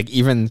lot of it, like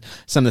even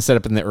some of the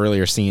setup in the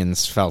earlier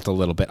scenes, felt a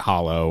little bit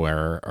hollow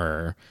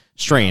or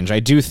strange. I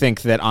do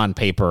think that on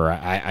paper,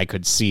 I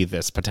could see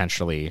this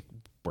potentially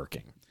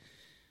working.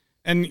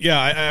 And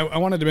I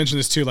wanted to mention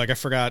this too. Like I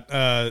forgot,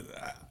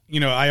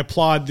 I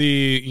applaud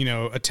the,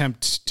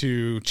 attempt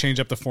to change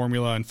up the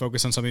formula and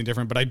focus on something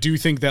different. But I do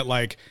think that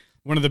like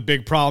one of the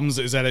big problems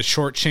is that it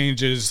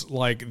shortchanges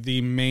like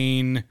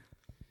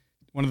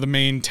one of the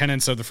main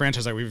tenets of the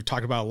franchise that we've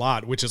talked about a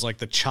lot, which is like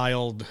the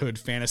childhood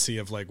fantasy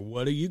of like,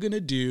 what are you going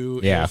to do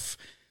if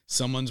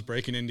someone's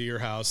breaking into your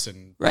house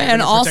and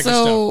and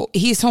also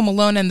he's home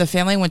alone and the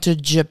family went to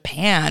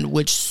Japan,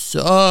 which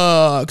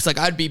sucks. Like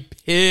I'd be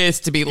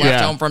pissed to be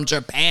left home from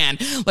Japan.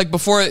 Like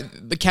before,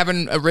 the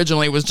Kevin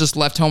originally was just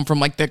left home from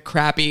like the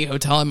crappy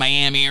hotel in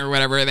Miami or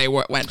whatever they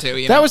went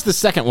to. That was the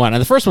second one,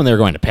 and the first one they were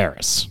going to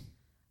Paris.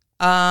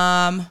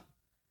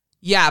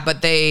 Yeah,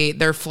 but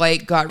their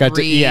flight got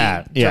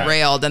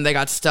derailed and they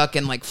got stuck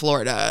in like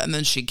Florida, and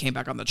then she came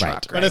back on the truck.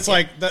 Right. But it's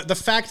like the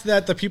fact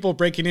that the people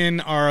breaking in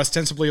are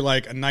ostensibly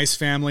like a nice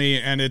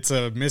family and it's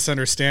a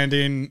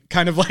misunderstanding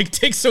kind of like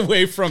takes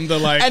away from the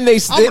like. And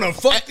I'm gonna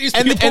fuck these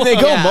people. And they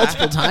go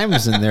multiple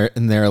times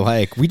and they're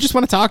like, we just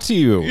want to talk to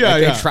you. Yeah,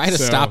 they try to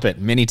stop it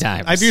many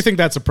times. I do think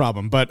that's a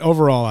problem, but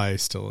overall, I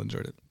still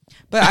enjoyed it.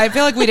 But I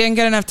feel like we didn't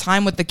get enough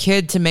time with the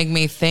kid to make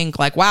me think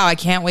like, wow, I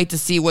can't wait to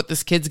see what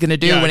this kid's going to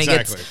do when he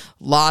gets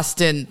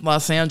lost in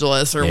Los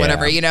Angeles or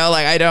whatever,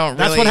 like I don't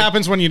That's what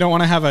happens when you don't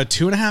want to have a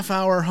 2.5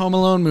 hour Home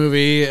Alone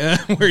movie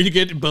where you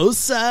get both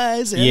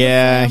sides.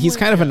 He's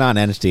kind of a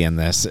non-entity in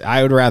this.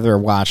 I would rather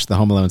watch the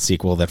Home Alone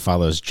sequel that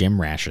follows Jim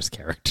Rash's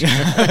character.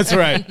 That's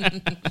right.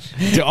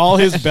 To all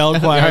his bell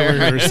choir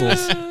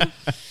rehearsals.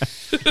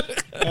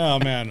 Oh,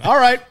 man. All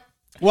right.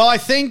 Well, I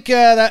think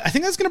that's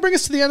going to bring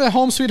us to the end of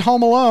Home Sweet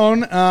Home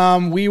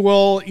Alone. We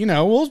will,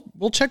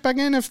 we'll check back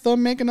in if they'll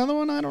make another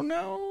one. I don't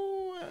know.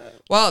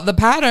 Well, the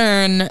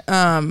pattern.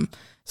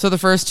 So the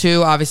first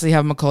two obviously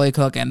have Macaulay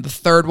Culkin. The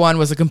third one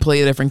was a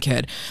completely different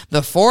kid.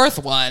 The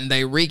fourth one,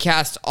 they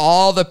recast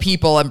all the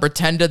people and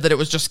pretended that it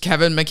was just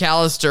Kevin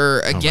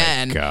McAllister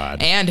again,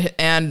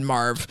 and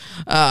Marv.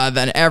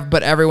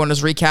 But everyone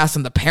was recast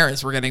and the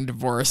parents were getting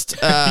divorced.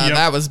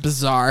 That was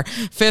bizarre.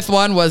 Fifth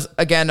one was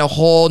again a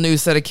whole new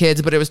set of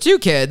kids, but it was two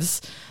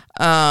kids.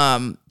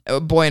 a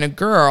boy and a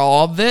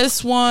girl.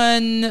 This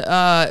one,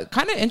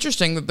 kind of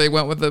interesting that they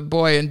went with a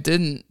boy and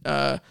didn't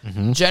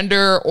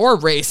gender or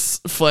race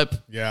flip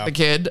the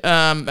kid.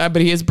 But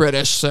he is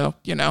British, so,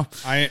 you know.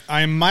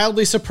 I'm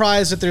mildly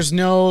surprised that there's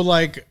no,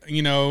 like,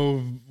 you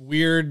know,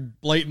 weird,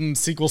 blatant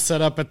sequel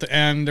setup at the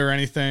end or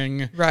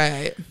anything.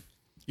 Right.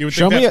 You would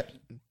Show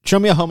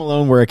think me a Home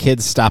Alone where a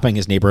kid's stopping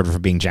his neighborhood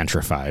from being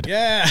gentrified.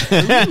 Yeah.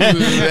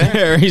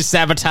 Or he's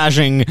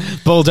sabotaging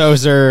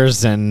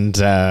bulldozers and...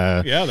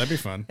 yeah, that'd be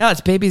fun. Yeah,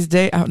 it's Baby's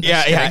Day Out.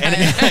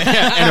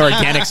 And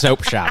organic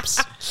soap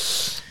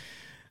shops.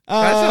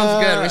 That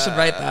sounds good. We should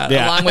write that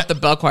along with the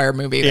Bellchoir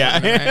movie. Yeah.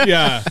 Then, right?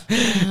 Yeah.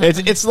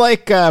 It's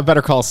like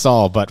Better Call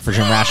Saul, but for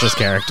Jim Rash's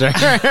character.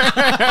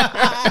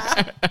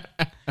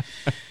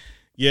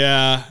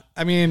 Yeah.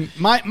 I mean,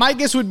 my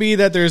guess would be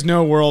that there's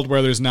no world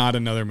where there's not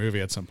another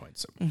movie at some point.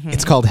 So.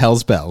 It's called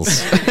Hell's Bells.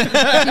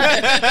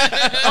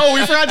 Oh,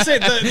 we forgot to say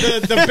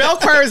the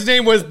Bellchoir's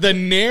name was the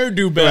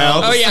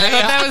Ne'er-do-Bells. Oh yeah, I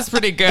thought that was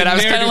pretty good. I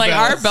was kind of like,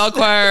 our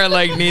Bellchoir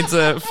like needs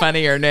a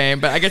funnier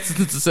name, but I guess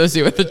it's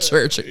associated with the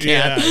church. It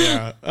can't.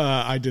 Yeah.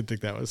 I did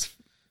think that was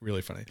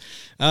really funny.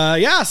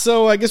 Yeah,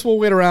 so I guess we'll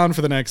wait around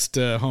for the next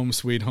Home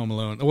Sweet Home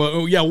Alone.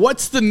 Well, yeah,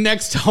 what's the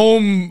next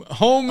home?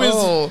 Home is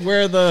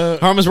where the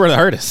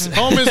heart is.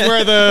 Home is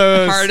where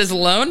the heart is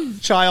alone.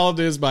 Child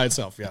is by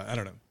itself. Yeah, I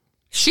don't know.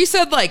 She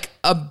said like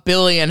a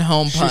billion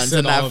home She puns said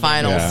in all that of them.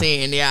 final Yeah.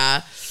 scene.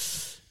 Yeah.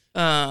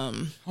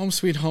 Home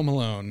Sweet Home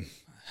Alone.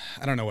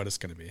 I don't know what it's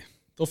going to be.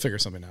 They'll figure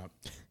something out.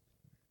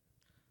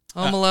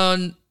 Home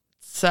Alone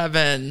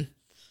 7.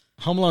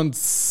 Home Alone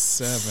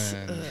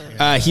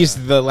 7.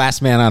 He's the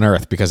last man on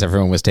Earth because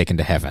everyone was taken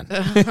to heaven.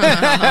 It's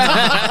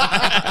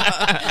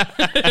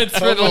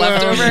for the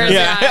leftovers.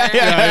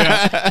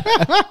 Yeah.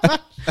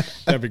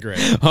 That'd be great.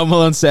 Home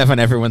Alone 7,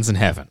 everyone's in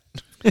heaven.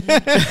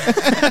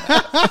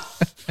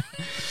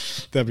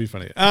 That'd be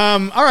funny.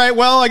 All right.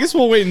 Well, I guess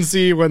we'll wait and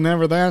see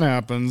whenever that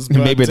happens. But,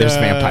 Maybe there's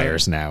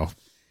vampires now.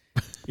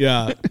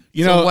 Yeah.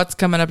 So what's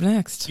coming up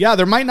next? Yeah,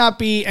 there might not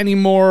be any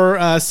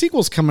more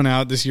sequels coming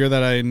out this year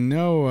that I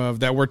know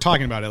of that we're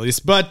talking about at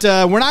least. But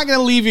we're not going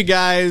to leave you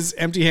guys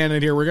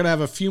empty-handed here. We're going to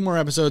have a few more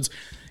episodes.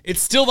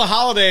 It's still the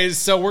holidays,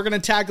 so we're going to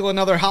tackle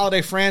another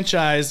holiday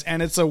franchise,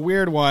 and it's a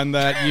weird one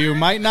that you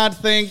might not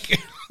think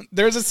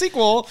there's a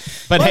sequel.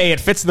 But hey, it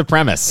fits the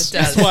premise.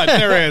 Guess what?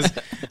 There is.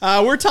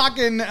 We're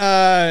talking,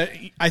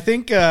 I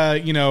think,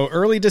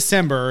 early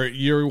December.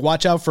 You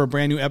watch out for a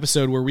brand new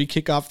episode where we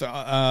kick off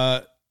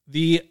the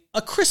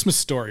A Christmas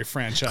Story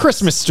franchise.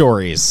 Christmas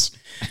stories.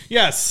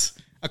 Yes.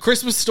 A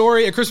Christmas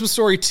Story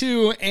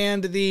 2,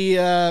 and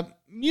the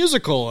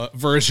musical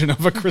version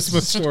of A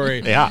Christmas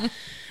Story. Yeah.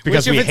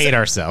 Because Which, we if it's- hate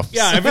ourselves.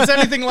 Yeah, if it's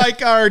anything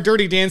like our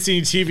Dirty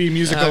Dancing TV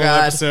musical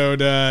God.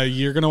 episode,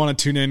 you're going to want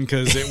to tune in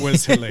because it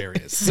was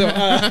hilarious.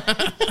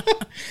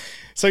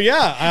 So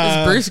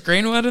yeah. Is Bruce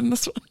Greenwood in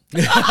this one?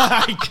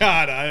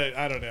 God,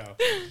 I don't know.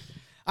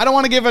 I don't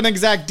want to give an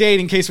exact date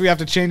in case we have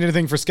to change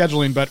anything for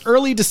scheduling, but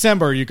early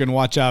December, you can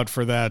watch out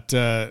for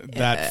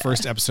that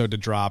first episode to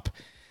drop.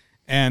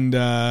 And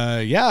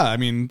I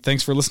mean,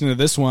 thanks for listening to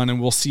this one,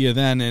 and we'll see you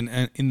then.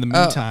 And in the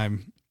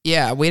meantime...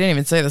 Yeah, we didn't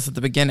even say this at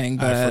the beginning,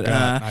 but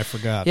I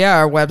forgot. Yeah,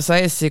 our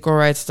website is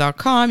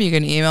sequelrights.com. You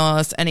can email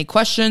us any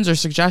questions or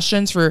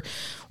suggestions for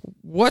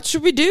what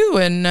should we do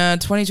in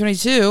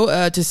 2022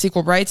 to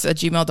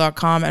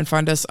sequelrights@gmail.com, and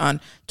find us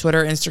on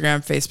Twitter,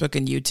 Instagram, Facebook,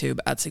 and YouTube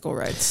at Sequel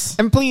Rights.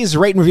 And please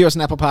rate and review us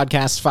on Apple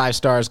Podcasts. 5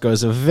 stars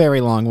goes a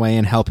very long way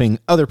in helping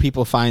other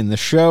people find the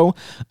show.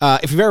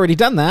 If you've already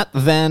done that,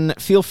 then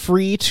feel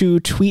free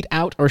to tweet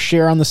out or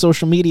share on the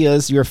social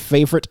medias your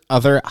favorite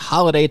other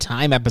holiday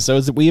time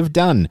episodes that we have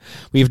done.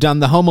 We've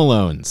done the Home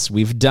Alones.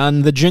 We've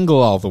done the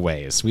Jingle All the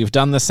Ways. We've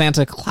done the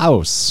Santa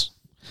Claus.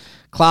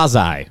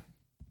 Claus-I.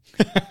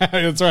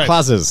 That's right.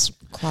 Clauses.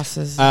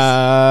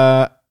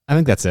 I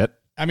think that's it.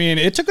 I mean,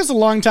 it took us a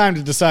long time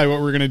to decide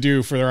what we're going to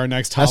do for our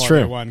next That's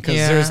holiday true. one, because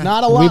there's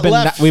not a lot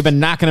left. We've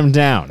been knocking them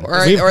down.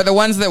 Or the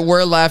ones that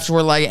were left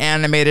were like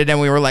animated, and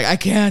we were like, I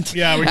can't.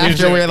 Yeah, we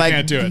After can't, we were like,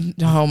 can't do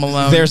it. Home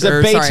Alone. There's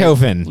a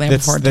Beethoven Land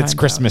that's Before Time.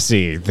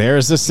 Christmassy.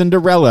 There's a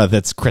Cinderella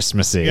that's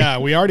Christmassy. Yeah,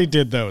 we already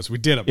did those. We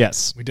did them.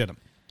 Yes. We did them.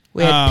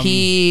 We had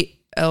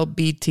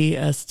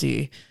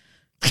PLBTSD.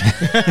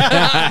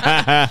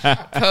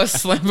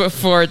 Post Land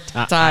Before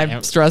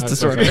Time Stress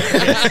Disorder.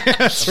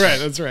 That's right.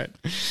 That's right.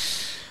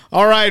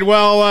 All right.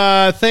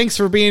 Well, thanks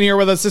for being here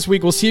with us this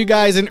week. We'll see you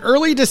guys in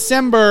early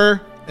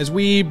December as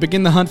we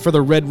begin the hunt for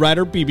the Red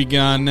Ryder BB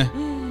gun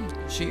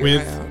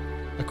with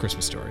A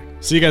Christmas Story.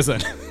 See you guys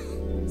then.